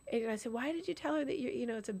say, and I said, "Why did you tell her that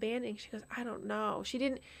it's abandoning?" She goes, "I don't know." She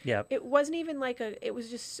didn't. Yeah. It wasn't even like it was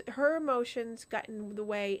just her emotions got in the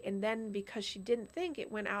way, and then because she didn't think,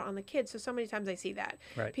 it went out on the kids. So many times I see that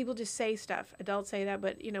people just say stuff. Adults say that,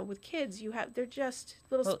 but with kids, they're just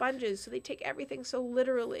little sponges, so they take everything so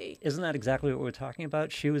literally. Isn't that exactly what we're talking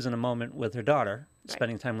about? She was in a moment with her daughter,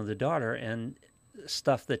 spending time with her daughter, and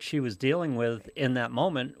stuff that she was dealing with in that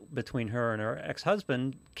moment between her and her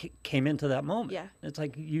ex-husband came into that moment. Yeah. It's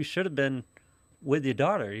like you should have been with your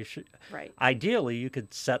daughter. You should. Right. Ideally, you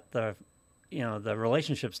could set the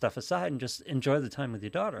relationship stuff aside and just enjoy the time with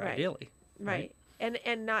your daughter. Right. Ideally. Right.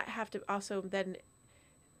 And not have to also then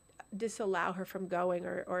disallow her from going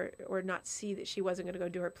or not see that she wasn't going to go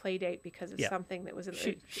do her play date because of something that was in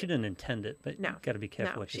the... She didn't intend it, but you got to be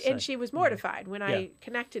careful what you say. And she was mortified when I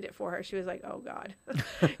connected it for her. She was like, "Oh God,"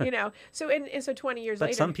 So so 20 years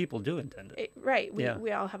later, but some people do intend it. Right.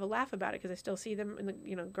 We all have a laugh about it because I still see them, and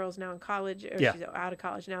the girls now in college, or she's out of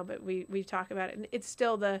college now, but we talk about it, and it's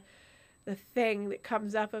still the thing that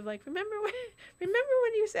comes up of like, remember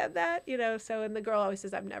when you said that, so, and the girl always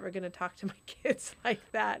says, "I'm never going to talk to my kids like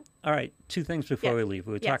that." All right, two things before we leave.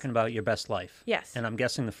 We were talking about your best life. Yes. And I'm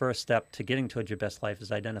guessing the first step to getting towards your best life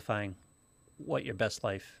is identifying what your best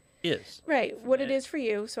life is. Right, what it is for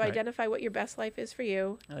you. So identify what your best life is for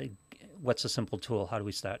you. What's a simple tool? How do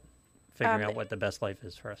we start figuring out what the best life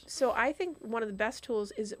is for us? So I think one of the best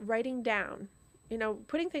tools is writing down,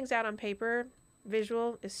 putting things out on paper.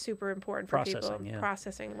 Visual is super important for people.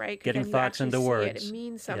 Processing, right? Getting thoughts into words. It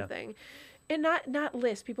means something. And not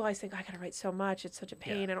list. People always think, "I got to write so much. It's such a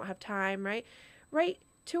pain. I don't have time," right? Write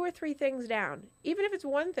 2 or 3 things down. Even if it's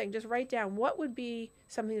one thing, just write down what would be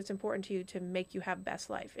something that's important to you to make you have best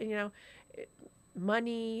life. And,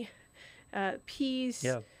 money, peace,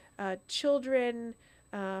 children,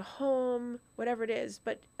 home, whatever it is,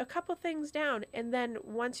 but a couple things down, and then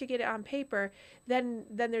once you get it on paper, then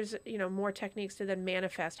there's more techniques to then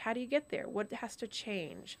manifest. How do you get there? What has to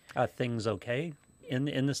change? Are things okay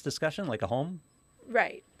in this discussion, like a home?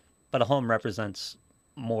 Right. But a home represents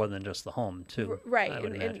more than just the home too. Right,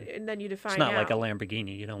 and then you define. It's not like a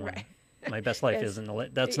Lamborghini. You don't want. My best life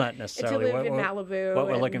isn't. That's not necessarily to live in Malibu. What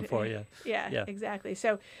we're looking for. Yeah, exactly.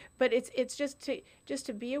 So, but it's just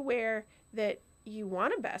to be aware that you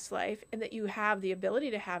want a best life and that you have the ability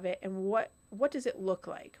to have it, and what does it look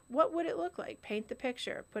like? What would it look like? Paint the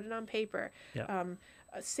picture, put it on paper. A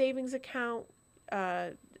savings account,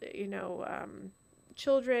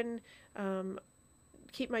 children,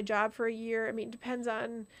 keep my job for a year. I mean, it depends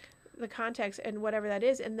on the context and whatever that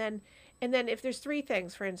is. And then if there's 3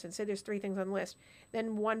 things, for instance, say there's 3 things on the list,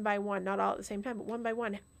 then one by one, not all at the same time, but one by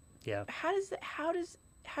one. Yeah. How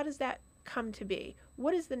does that come to be?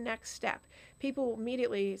 What is the next step? People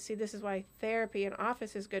immediately see, this is why therapy and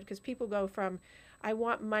office is good, because people go from, "I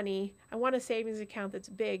want money, I want a savings account that's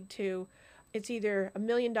big," to it's either $1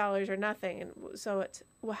 million or nothing. And so it's,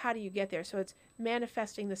 well, how do you get there? So it's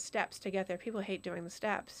manifesting the steps to get there. People hate doing the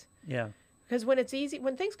steps. Yeah. Because when it's easy,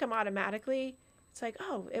 when things come automatically, it's like,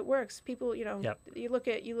 oh, it works. People, you look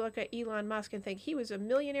at Elon Musk and think he was a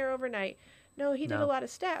millionaire overnight. No, he did a lot of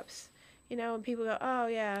steps. And people go, oh,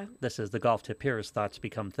 yeah. This is the golf tip here is thoughts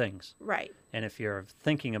become things. Right. And if you're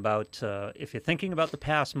thinking about the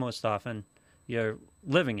past most often, you're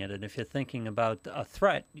living it. And if you're thinking about a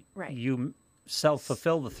threat, you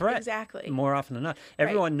self-fulfill the threat exactly more often than not.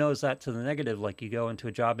 Everyone knows that to the negative. Like you go into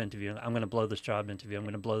a job interview, I'm going to blow this job interview. I'm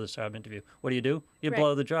going to blow this job interview. What do? You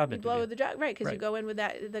blow the job interview. You blow the job, right? Because you go in with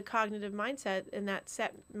the cognitive mindset and that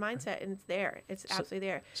set mindset, and it's there. It's absolutely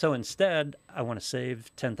there. So instead, I want to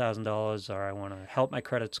save $10,000, or I want to help my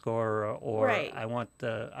credit score, or I want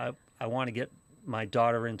I want to get my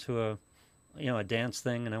daughter into a dance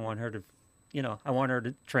thing, and I want her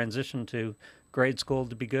to transition to grade school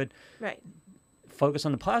to be good. Right. Focus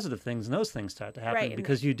on the positive things, and those things start to happen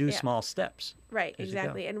because you do small steps. Right,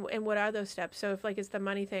 exactly. And what are those steps? So if it's the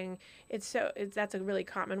money thing, that's a really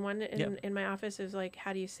common one in my office is like,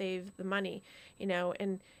 how do you save the money?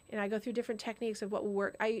 And I go through different techniques of what will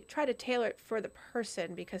work. I try to tailor it for the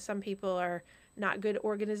person because some people are not good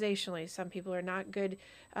organizationally. Some people are not good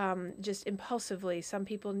just impulsively. Some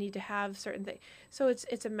people need to have certain things. So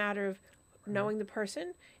it's a matter of knowing the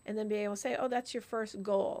person and then being able to say, oh, that's your first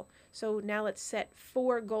goal. So now let's set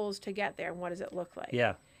 4 goals to get there. And what does it look like?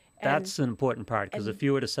 Yeah. That's an important part because if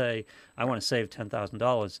you were to say, I want to save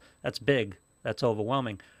 $10,000, that's big. That's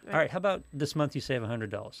overwhelming. Right. All right. How about this month you save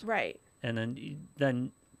 $100? Right. And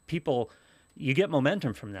then people, you get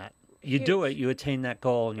momentum from that. You do it, you attain that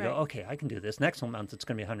goal, and you go, okay, I can do this. Next month, it's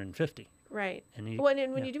going to be 150. Right. And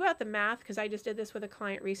when you do out the math, because I just did this with a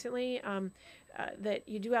client recently, that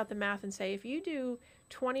you do out the math and say, if you do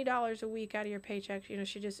 $20 a week out of your paycheck,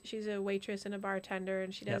 she's a waitress and a bartender,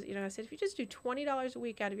 and she does, I said, if you just do $20 a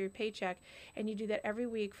week out of your paycheck, and you do that every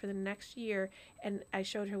week for the next year, and I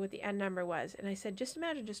showed her what the end number was, and I said, just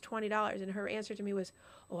imagine just $20, and her answer to me was,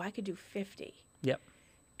 oh, I could do 50. Yep.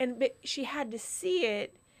 But she had to see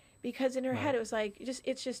it. Because in her head, it was like,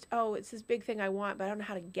 it's this big thing I want, but I don't know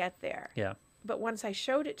how to get there. Yeah. But once I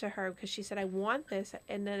showed it to her, because she said, I want this,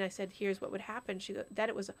 and then I said, here's what would happen. Then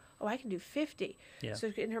it was, oh, I can do 50. Yeah.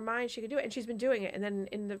 So in her mind, she could do it, and she's been doing it. And then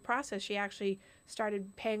in the process, she actually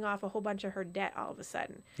started paying off a whole bunch of her debt all of a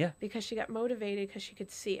sudden. Yeah. Because she got motivated because she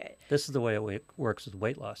could see it. This is the way it works with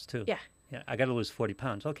weight loss, too. Yeah. Yeah, I got to lose 40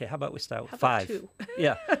 pounds. Okay, how about we start with 5? 2?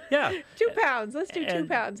 Yeah. 2 pounds. Let's do 2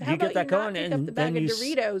 pounds. How about you not pick up the bag of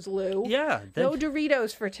Doritos, Lou? Yeah. No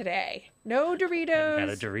Doritos for today. No Doritos. I had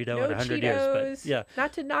a Dorito no in 100 Cheetos. years, but yeah.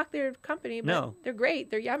 Not to knock their company, but they're great.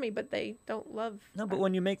 They're yummy, but they don't love. No, but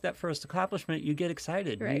when you make that first accomplishment, you get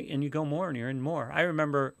excited, and you go more, and you're in more. I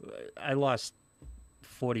remember I lost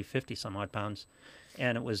 40, 50 some odd pounds,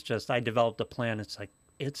 and it was just I developed a plan.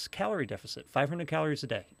 It's calorie deficit, 500 calories a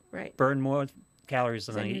day. Right. Burn more calories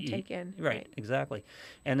than I eat. Take in. Right, exactly.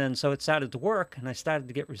 And then so it started to work, and I started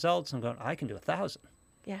to get results. I'm going, I can do 1,000.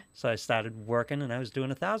 Yeah. So I started working, and I was doing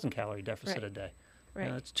 1,000 calorie deficit a day.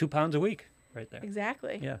 Right. It's 2 pounds a week right there.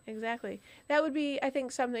 Exactly. Yeah. Exactly. That would be, I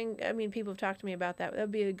think, something, people have talked to me about that. That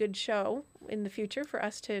would be a good show in the future for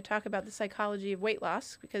us to talk about the psychology of weight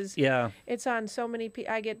loss because it's on so many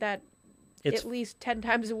people. I get that at least 10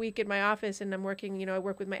 times a week in my office, and I'm working, I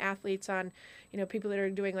work with my athletes on, people that are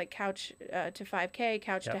doing like couch to 5K,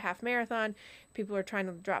 couch to half marathon. People are trying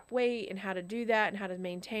to drop weight and how to do that and how to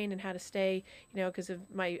maintain and how to stay, because of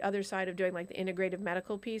my other side of doing like the integrative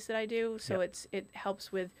medical piece that I do. So it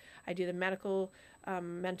helps with, I do the medical,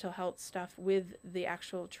 mental health stuff with the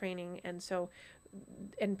actual training.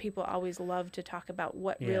 And people always love to talk about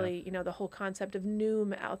what really, the whole concept of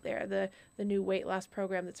Noom out there, the new weight loss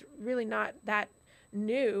program that's really not that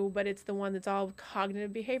new, but it's the one that's all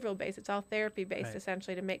cognitive behavioral based. It's all therapy based,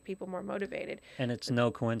 essentially, to make people more motivated. And it's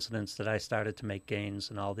no coincidence that I started to make gains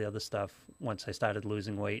and all the other stuff once I started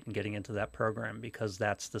losing weight and getting into that program, because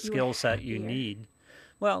that's the skill set you need.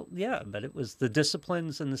 Well, yeah, but it was the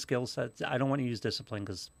disciplines and the skill sets. I don't want to use discipline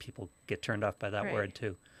because people get turned off by that word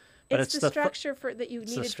too. But it's the structure that you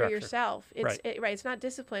needed for yourself. It's right. It's not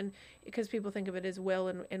discipline because people think of it as will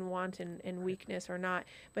and want and weakness or not.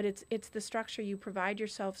 But it's the structure you provide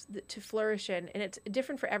yourself to flourish in, and it's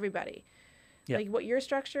different for everybody. Yeah. Like what your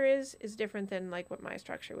structure is different than like what my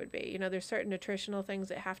structure would be. There's certain nutritional things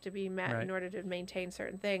that have to be met in order to maintain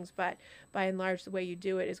certain things. But by and large, the way you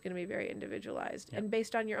do it is going to be very individualized and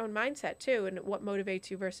based on your own mindset too, and what motivates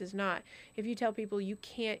you versus not. If you tell people you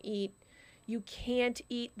can't eat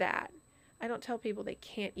that. I don't tell people they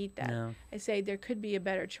can't eat that. No. I say there could be a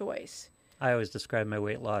better choice. I always describe my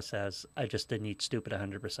weight loss as I just didn't eat stupid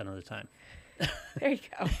 100% of the time. There you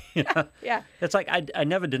go. Yeah. It's like I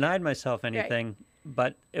never denied myself anything,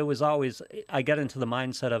 but it was always, I got into the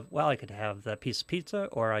mindset of, well, I could have that piece of pizza,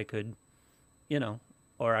 or I could,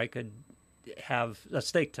 have a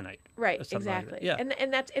steak tonight. Right, or something like that.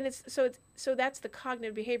 exactly. Yeah. So that's the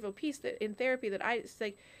cognitive behavioral piece that in therapy that it's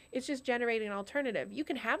like it's just generating an alternative. You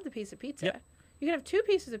can have the piece of pizza. Yep. You can have 2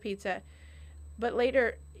 pieces of pizza, but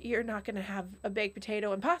later you're not going to have a baked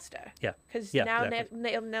potato and pasta. Yeah. Because Yeah, now,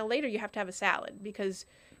 exactly. now later you have to have a salad because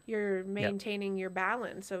you're maintaining your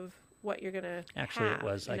balance of what you're going to Actually, have. it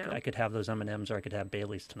was. You know? I could have those M&Ms or I could have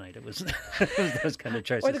Bailey's tonight. It was, it was those kind of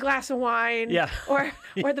choices. Or the glass of wine. Yeah. Or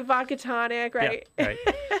the vodka tonic, right? Yeah,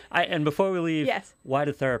 right. And before we leave, Yes. why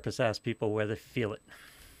do therapists ask people where they feel it?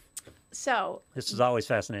 So. This has always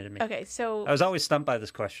fascinated me. Okay, so. I was always stumped by this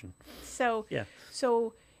question. So. Yeah.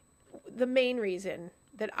 So the main reason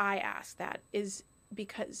that I ask that is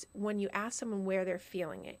because when you ask someone where they're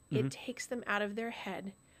feeling it, it takes them out of their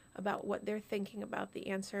head about what they're thinking about the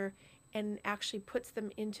answer and actually puts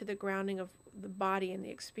them into the grounding of the body and the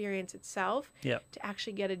experience itself to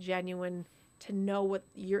actually get a genuine, to know what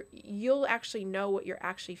you'll actually know what you're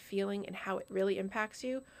actually feeling and how it really impacts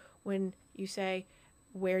you when you say,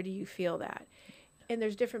 where do you feel that? And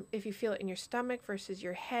there's different, if you feel it in your stomach versus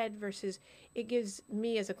your head versus, it gives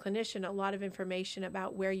me as a clinician a lot of information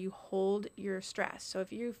about where you hold your stress. So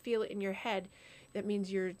if you feel it in your head, that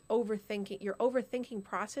means your overthinking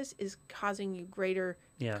process is causing you greater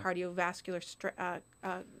cardiovascular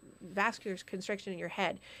vascular constriction in your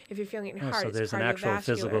head. If you're feeling it in your heart, so it's there's an actual cardiovascular.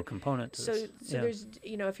 physical component to So this. there's,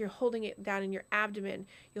 if you're holding it down in your abdomen,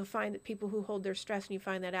 you'll find that people who hold their stress, and you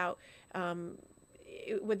find that out,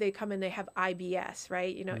 when they come in, they have IBS,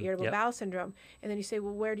 right? Irritable bowel syndrome. And then you say,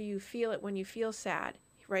 well, where do you feel it when you feel sad?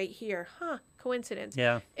 Right here. Coincidence.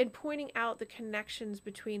 Yeah. And pointing out the connections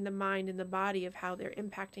between the mind and the body of how they're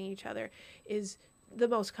impacting each other is the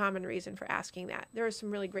most common reason for asking that. There are some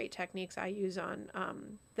really great techniques I use on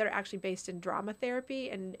that are actually based in drama therapy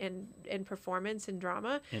and performance and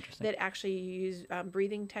drama that actually use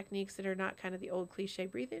breathing techniques that are not kind of the old cliche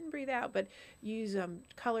breathe in, breathe out, but use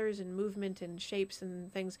colors and movement and shapes and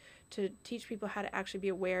things to teach people how to actually be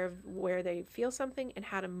aware of where they feel something and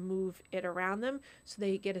how to move it around them so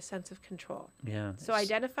they get a sense of control. Yeah. So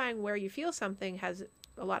identifying where you feel something has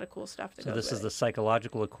a lot of cool stuff to go with it. So this is the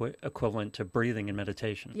psychological equivalent to breathing and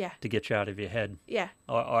meditation. Yeah. To get you out of your head. Yeah.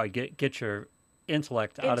 Or get your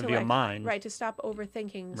intellect out of your mind. Right, to stop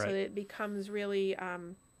overthinking so that it becomes really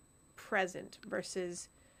present versus...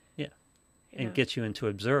 Yeah. And gets you into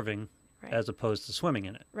observing as opposed to swimming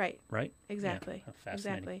in it. Right. Right? Exactly. Yeah.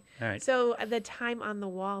 Fascinating. Exactly. All right. So the time on the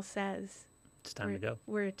wall says... It's time to go.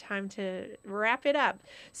 We're time to wrap it up.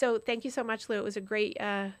 So thank you so much, Lou. It was a great...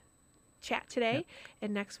 chat today,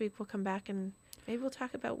 and next week we'll come back and maybe we'll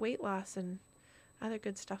talk about weight loss and other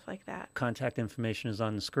good stuff like that. Contact information is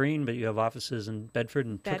on the screen, but you have offices in Bedford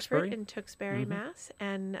and Tewksbury, Mass.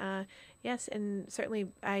 And yes, and certainly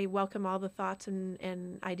I welcome all the thoughts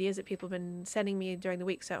and ideas that people have been sending me during the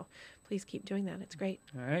week. So please keep doing that. It's great.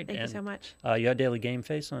 All right. Thank you so much. Your Daily Game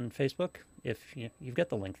Face on Facebook. If you've got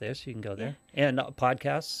the link there, so you can go there. And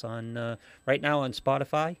podcasts on right now on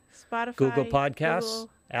Spotify, Google Podcasts, Google.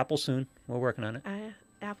 Apple soon. We're working on it.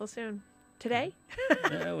 Apple soon. Today?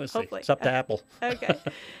 We'll see. Hopefully. It's up to Apple. Okay.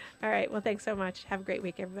 All right. Well, thanks so much. Have a great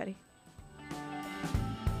week, everybody.